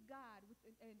sought God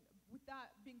and without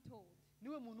being told.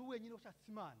 niwe muntu wenyine washatse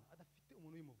Imana adafite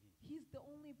umuntu uyimubwiye. He's the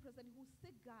only person who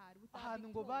sought God without ahantu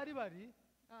being ngo told. bari bari,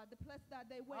 The place that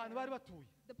they were, ahantu bari batuye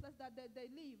the place that they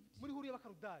lived, muri huriya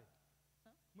y'Abakaludaya,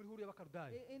 Huh? muri huriya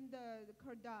y'Abakaludaya, in the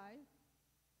Kurdai,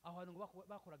 aho hantu ngo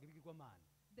bakoraga ibigirwamana.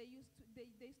 they used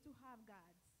to have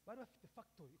gods. bari bafite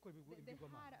factory ikora They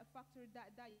ibigirwamana. had a factory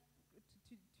that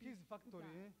Kizi factory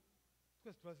God.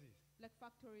 twese turazizi. Like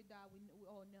factory that we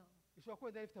all know. ishobora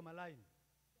kuba yari ifite amalayini,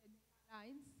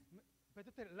 Lines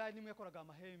petete line imwe yakoraga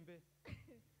amahembe,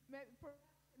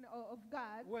 of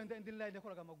God. wenda indi line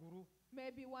yakoraga amaguru,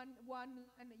 Maybe one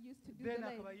line used to do then the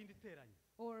hakaba leg, yindi iteranye.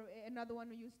 or another one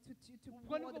used to ubwo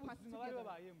pull nibwo the parts buzima bari together.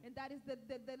 babayemo. And that is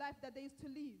the life that they used to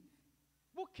live.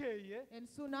 bukeye And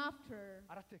soon after,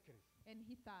 aratekereza and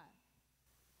he thought,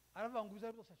 aravuga ngo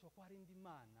ibyo byose ashobora kuba hari indi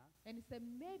Mana and he said,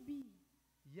 maybe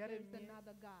there is yaremye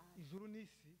another God ijuru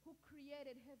n'isi, who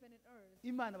created heaven and earth,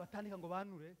 Imana batandika ngo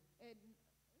banure, and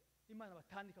Imana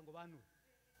batandika ngo banure.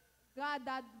 God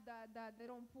that they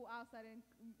don't put outside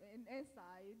and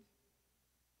inside.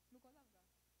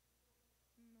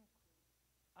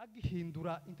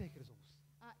 agihindura intekerezo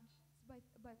gusa.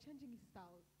 By changing his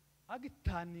thoughts.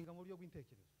 agitaninga mu buryo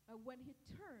bw'intekerezo When he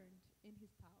turned in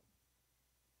his thought,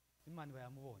 Imana iba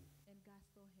yamubonye. and God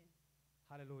saw him.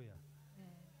 Haleluya,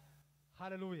 Amen.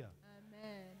 haleluya.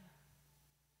 Amen.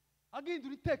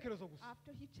 agihindura intekerezo gusa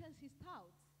After he changed his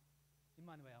thoughts,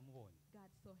 Imana iba yamubonye,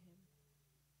 God saw him,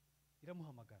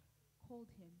 iramuhamagara, called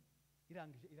him,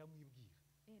 irangije iramwibwira,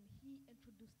 and he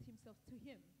introduced himself to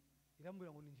him.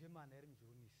 iramubwira ngo ninje Imana yaremye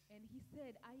ijuru n'isi, And he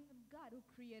said, I am God who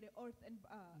created earth and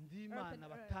ndi earth Imana and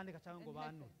batandika cyangwa ngo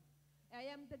heaven. banure. I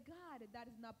am the God that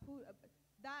is not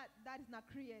that is not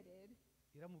created.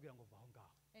 Iramubwira ngo va aho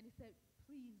ngaho, And he said,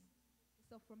 please,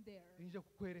 so from there, ninje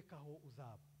kukwereka aho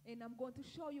uzaba. and I'm going to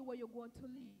show you where you're going to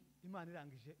live. Imana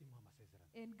irangije imuha amasezerano.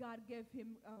 And God gave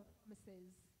him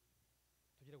promises.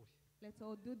 Tugire gutya. Let's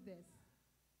all do this.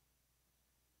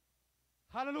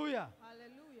 Haleluya,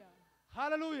 Hallelujah.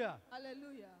 haleluya.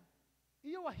 Hallelujah.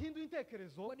 Iyo wahinduye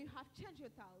intekerezo When you have changed your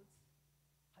thoughts,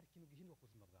 hari ikintu gihinduka ku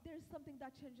buzima bwawe. there is something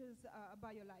that changes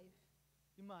about your life.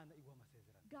 Imana iguha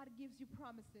amasezerano. God gives you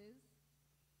promises.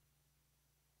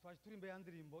 Twaje turi imbere ya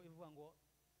ndirimbo ivuga ngo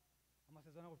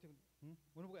amasezerano yo gutega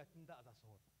ngo nubwo yatinda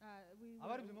azasohora.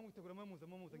 Abari byo mwitegura muze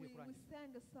ngiye We kurangiza.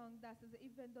 sang a song that says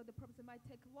even though the promises might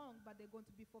take long, but they're going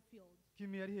to be fulfilled.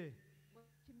 Kimi yari he?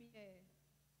 Hallelujah.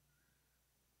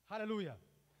 Haleluya.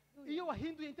 Iyo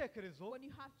wahinduye intekerezo, When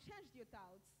you have changed your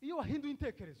thoughts, iyo wahinduye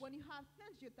intekerezo, when you have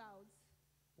changed your thoughts,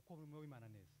 uko umurimo w'Imana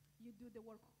neza. you do the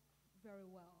work very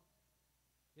well.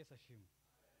 Yesu ashimwe.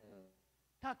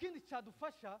 Nta kindi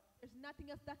cyadufasha There's nothing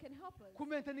else that can help us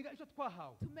kumaintainga icyo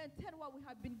twahawe, to maintain what we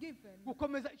have been given,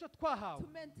 gukomeza icyo twahawe. to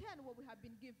maintain what we have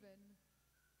been given.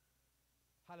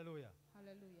 Haleluya.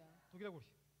 Hallelujah. Tugire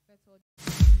gutya. Let's all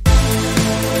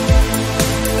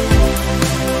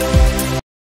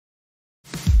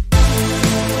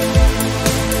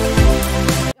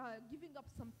giving up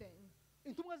something.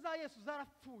 Intumwa za Yesu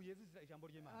zarapfuye zizira ijambo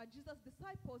ry'Imana. Jesus'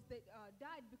 disciples, they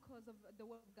died because of the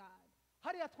word of God.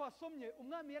 Hariya twasomye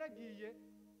umwami yaragiye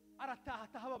arataha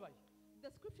ababaye. The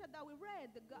scripture that we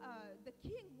read, the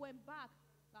king went back.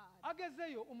 God.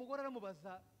 Agezeyo umugore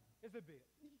aramubaza Ezebeli,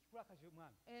 niki kurakaje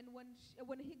umwami? And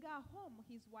when he got home,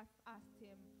 his wife asked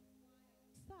him,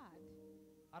 sad.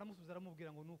 Aramusubiza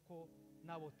aramubwira ngo nuko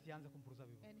Naboti yanze kumpuruza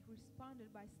bibi. And he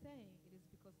responded by saying, it is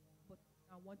because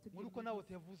I want to give Nuko you Naboti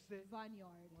this yavuze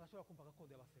vineyard. ngashobora kumva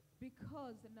gakondo y'abaseko.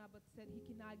 Because Naboth said he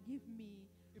cannot give me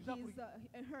his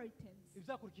inheritance.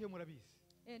 Ibyakurikiye murabizi.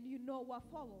 And you know what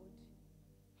followed.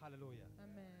 Haleluya.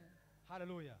 Amen.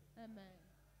 Haleluya. Amen.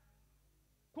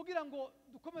 Kugira ngo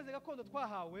dukomeze gakondo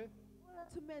twahawe,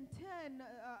 To maintain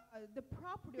the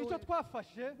property icyo or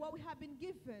twafashe what we have been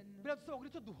given, biradusaba kugira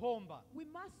icyo duhomba, we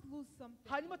must lose something.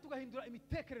 hanyuma tugahindura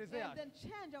imitekerereze And yacu then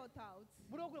change our thoughts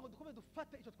muri kugira ngo dukomeze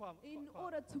dufate icyo in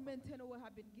order to maintain what we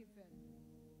have been given.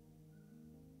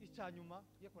 icyanyuma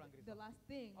ye The kurangiriza. last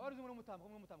thing, Abari muri mutambo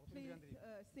turi please,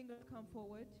 ndirimbo singers come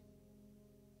forward,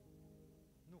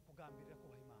 ni ukugambirira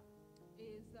kubaha Imana,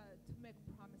 is to make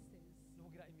promises. ni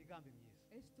ukugira imigambi myiza.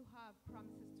 Is to have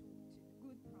promises, to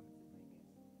good promises,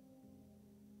 I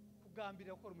guess.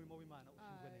 Kugambirira gukora umurimo w'Imana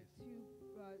ushinzwe neza. To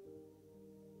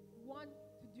want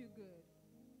to do good.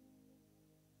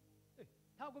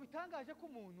 Ntabwo bitangaje ko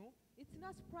umuntu It's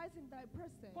not surprising that a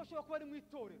person, ko ashobora kuba ari mu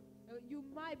itorero you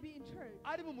might be in church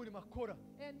ari mu murimo akora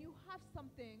and you have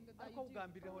something that ariko you do,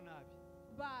 awugambiriraho nabi,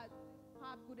 but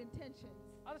have good intentions.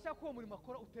 adashaka ko uwo murimo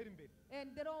akora utera imbere.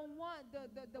 And they don't want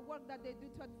the work that they do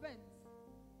to advance.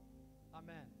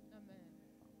 Amen. Amen.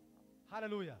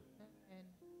 Haleluya. And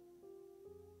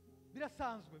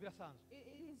Birasanzwe.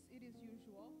 it is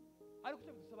usual. Ariko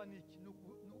icyo bidusaba ni iki? Ni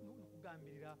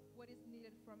ukugambirira What is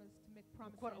needed from us to make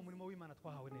gukora promises, umurimo w'Imana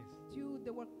twahawe neza. do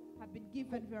the work have been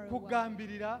given very well.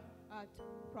 Kugambirira, To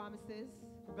promises,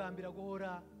 kugambira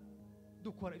guhora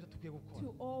dukora ibyo tugiye gukora.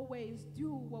 to always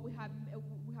do what we have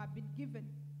been given.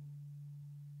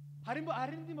 Hari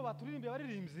indirimbo baturirimbiye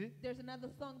abaririmbyi. There's another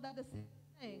song that the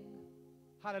sing.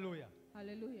 Haleluya.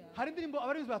 Hallelujah. Hari indirimbo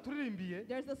abaririmbyi baturirimbiye.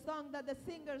 There's a song that the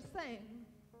singers sang.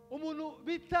 Umuntu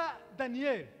bita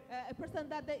Daniel. A person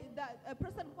a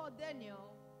person called Daniel.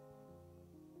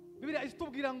 Bibiliya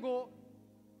itubwira ngo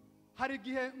hari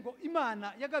igihe ngo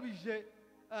Imana yagabije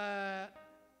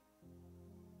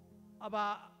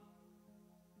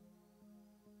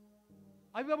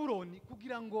ab'Ibabuloni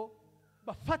kugira ngo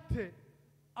bafate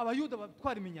abayuda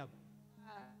batwara iminyago.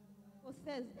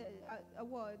 Says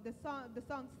the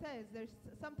song says there's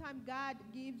sometimes God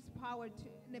gives power to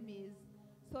enemies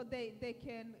so they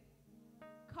can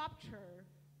capture.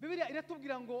 Bibiliya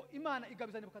iratubwira ngo Imana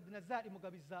igabiza Nebukadinezari,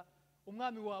 imugabiza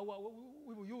umwami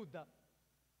w'Ubuyuda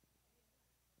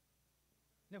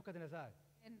Nebukadinezari.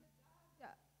 And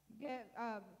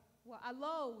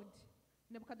allowed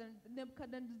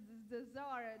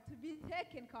Nebuchadnezzar to be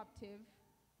taken captive.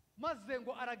 maze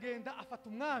ngo aragenda afata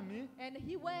umwami And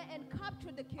he went and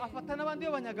captured the king. afata n'abandi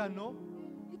b'abanyagano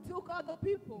He took other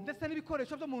people. ndetse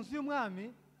n'ibikoresho byo mu nzu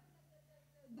y'umwami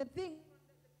The thing,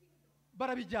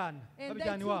 barabijyana and they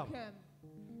babijyana took iwabo him.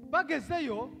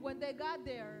 bagezeyo When they got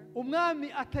there,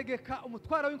 umwami ategeka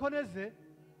umutwaro w'inkone ze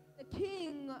the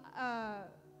king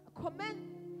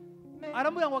commanded,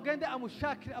 aramubwira ngo agende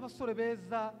amushakire abasore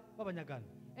beza b'abanyagano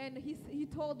and he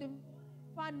told him,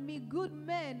 find me good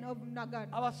men of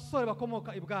Nagano, abasore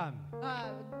bakomoka ibwami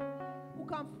who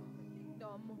come from the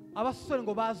kingdom, abasore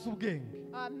ngo bazi ubwenge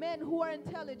men who are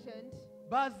intelligent,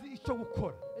 bazi icyo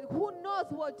gukora who knows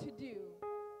what to do.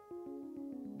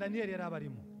 daniyeli yari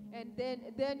abarimo And then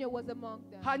Daniel was among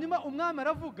them. hanyuma umwami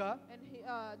aravuga And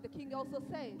the king also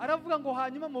said, aravuga ngo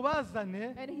hanyuma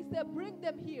mubazane and he said, bring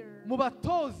them here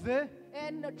mubatoze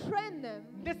and train them.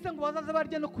 ndetse ngo bazaze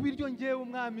barya no ku biryo ngewe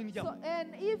umwami So, ndyaho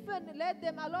and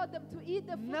even allow them to eat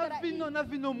the food na that I vino eat, na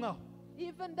vino mwaho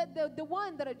even the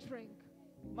wine that I drink.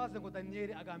 maze ngo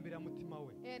daniyeli agambirira mutima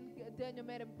we And Daniel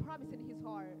made a promise in his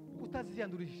heart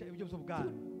utaziyandurisha ibiryo to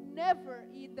by'ubwami never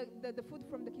eat the food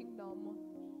from the kingdom.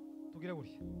 tugire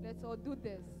gutya Let's all do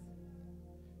this.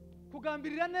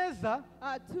 kugambirira neza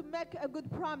To make a good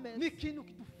promise, ni ikintu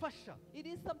kidufasha it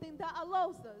is something that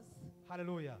allows us,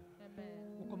 haleluya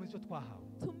amen, gukomeza icyo twahawe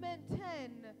to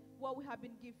maintain what we have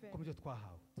been given. gukomeza icyo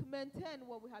twahawe To maintain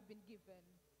what we have been given.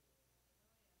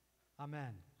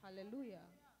 amen Hallelujah.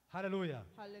 haleluya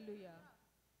Hallelujah.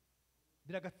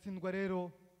 biragatsindwa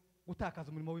rero gutakaza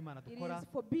umurimo w'imana It dukora is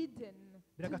forbidden to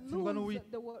biragatsindwa lose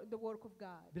the work of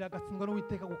God. biragatsindwa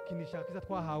n'uwiteka gukinisha akiza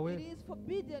twahawe It is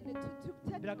forbidden to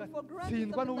take for granted biragatsindwa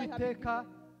something that have been n'uwiteka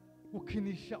given.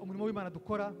 gukinisha umurimo w'imana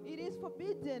dukora It is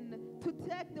forbidden to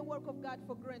take the work of God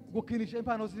for granted. gukinisha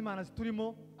impano z'imana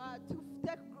ziturimo To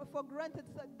take for granted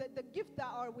the gifts that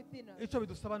are within us. icyo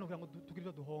bidusaba ni ukugira ngo tugire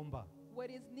ibyo duhomba What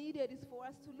is needed is for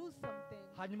us to lose something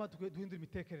hanyuma duhindura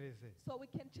imitekerereze so we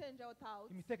can change our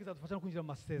thoughts. imitekerereze adufasha no kwinjira mu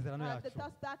masezerano The yacu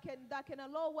thoughts that can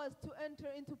allow us to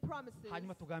enter into promises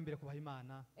hanyuma tugambire kubaha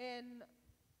imana and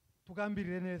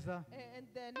tugambirire neza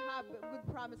then have good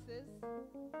promises.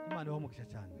 imana ibahe umugisha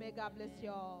cyane May God bless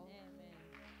you all. Amen.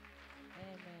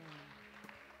 Amen.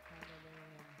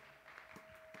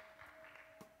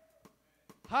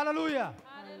 haleluya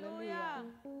Hallelujah.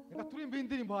 reka turirimbe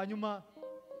indirimbo hanyuma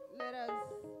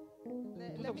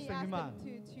Let Tuza me gusenga ask Imana.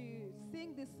 them to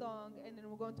sing this song, and then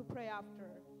we're going to pray after.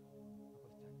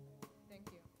 Thank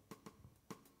you.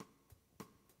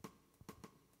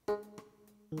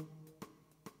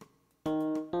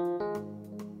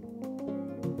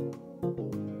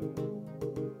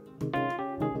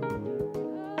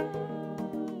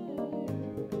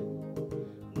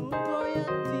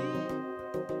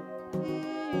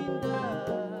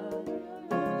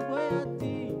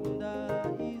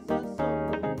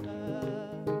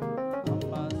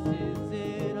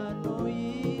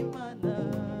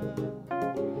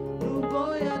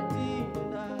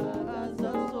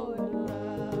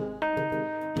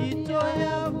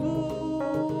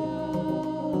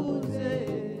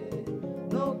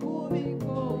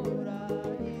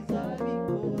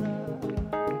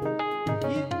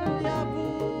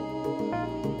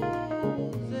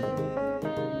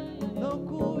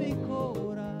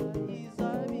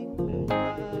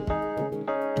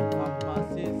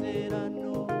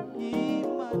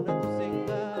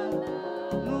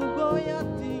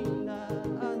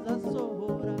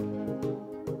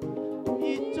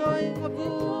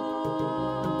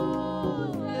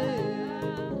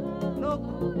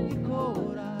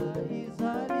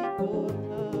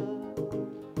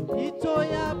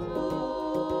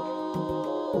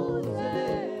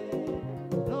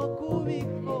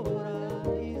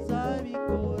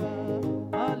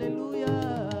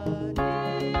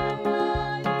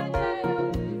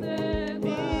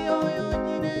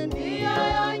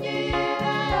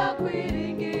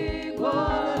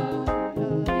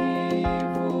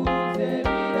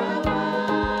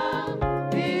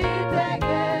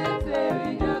 Bitegetse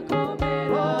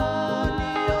bigakomera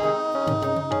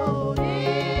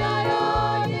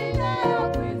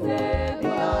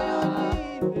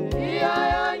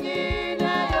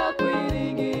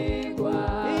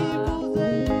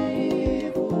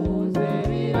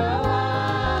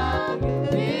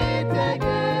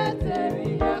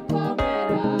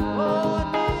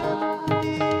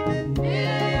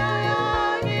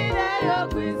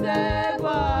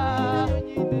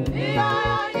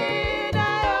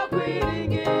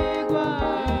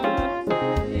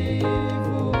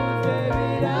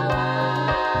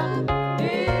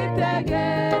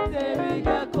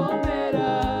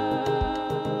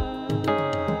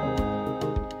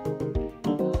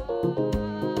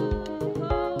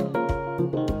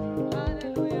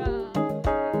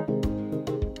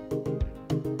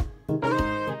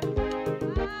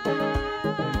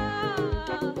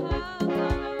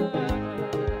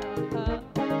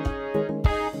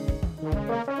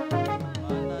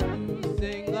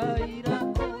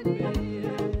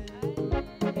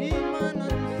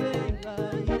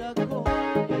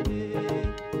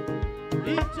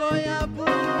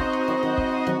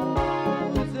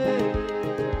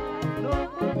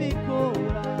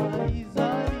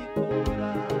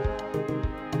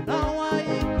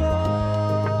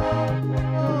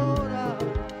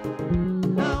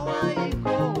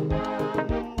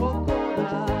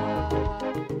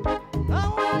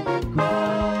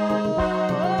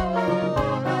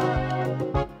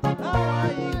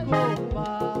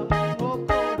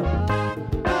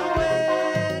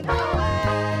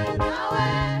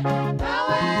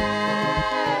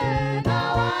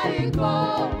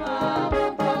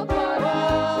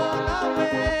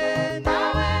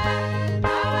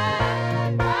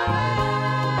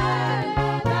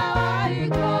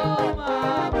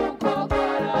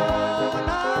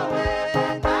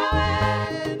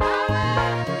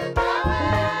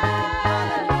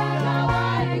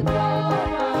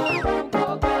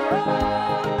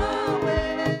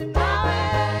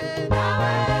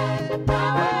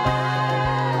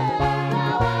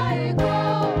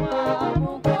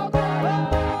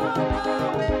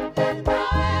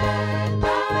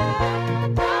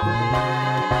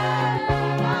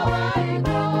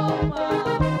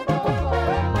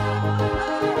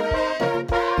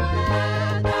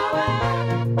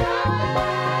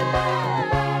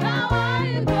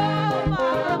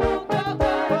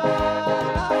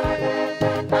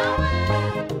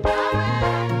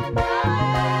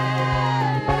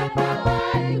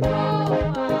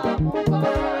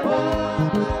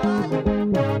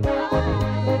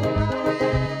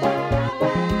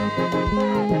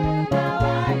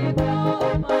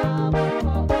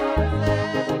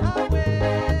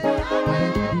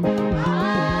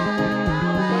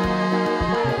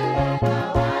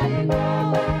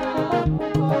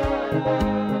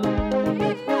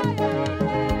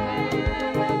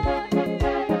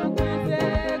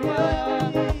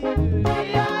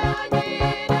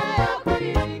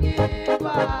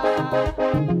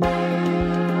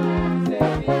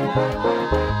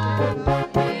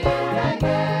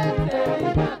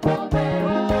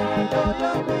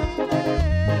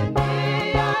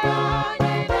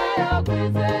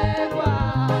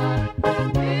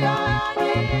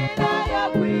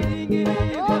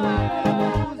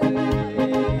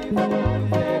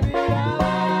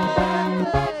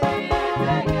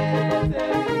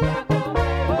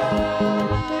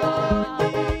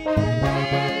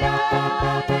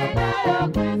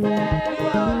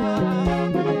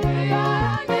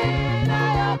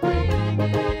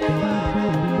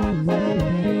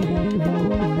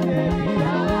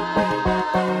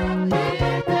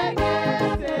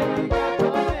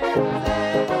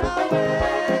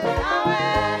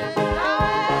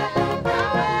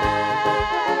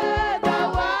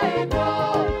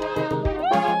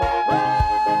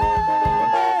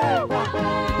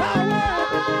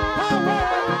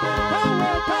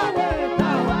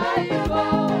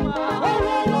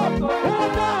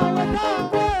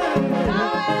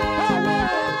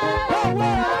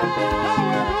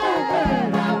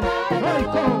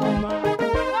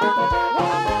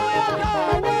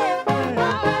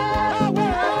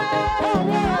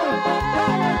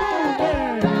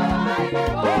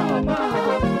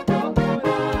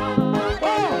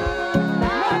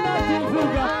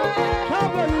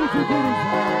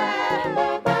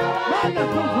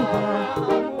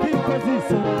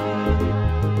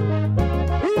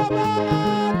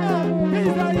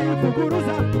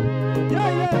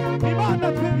Imana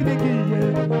twigiriye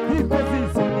ikoze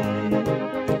isoni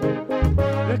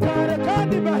reka reka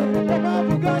ndibahenda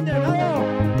bavuganye nayo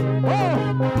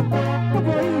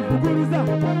ubwo yivuguruza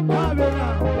habe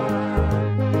namba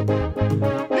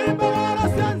nimba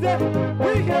warasenze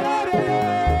wiherereye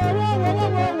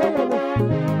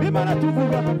Imana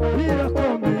tuvuga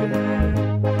irakomeye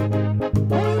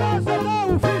ubibazo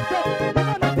nawe ufite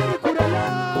Imana tiri kure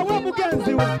yawe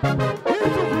mugenzi we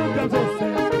ibyo uvuga byose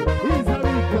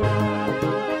izabikora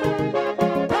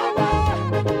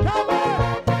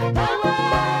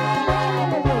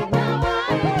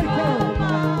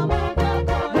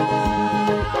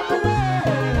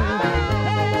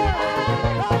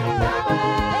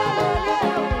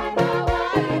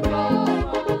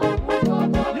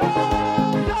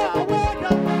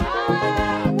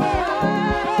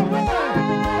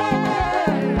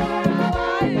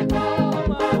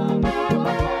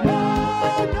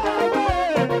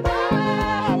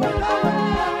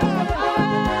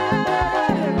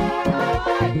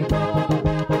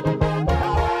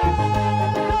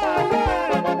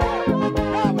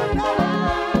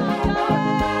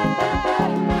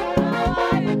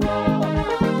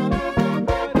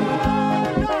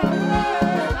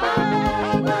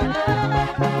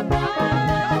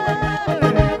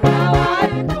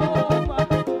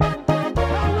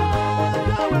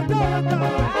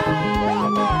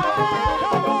Come on!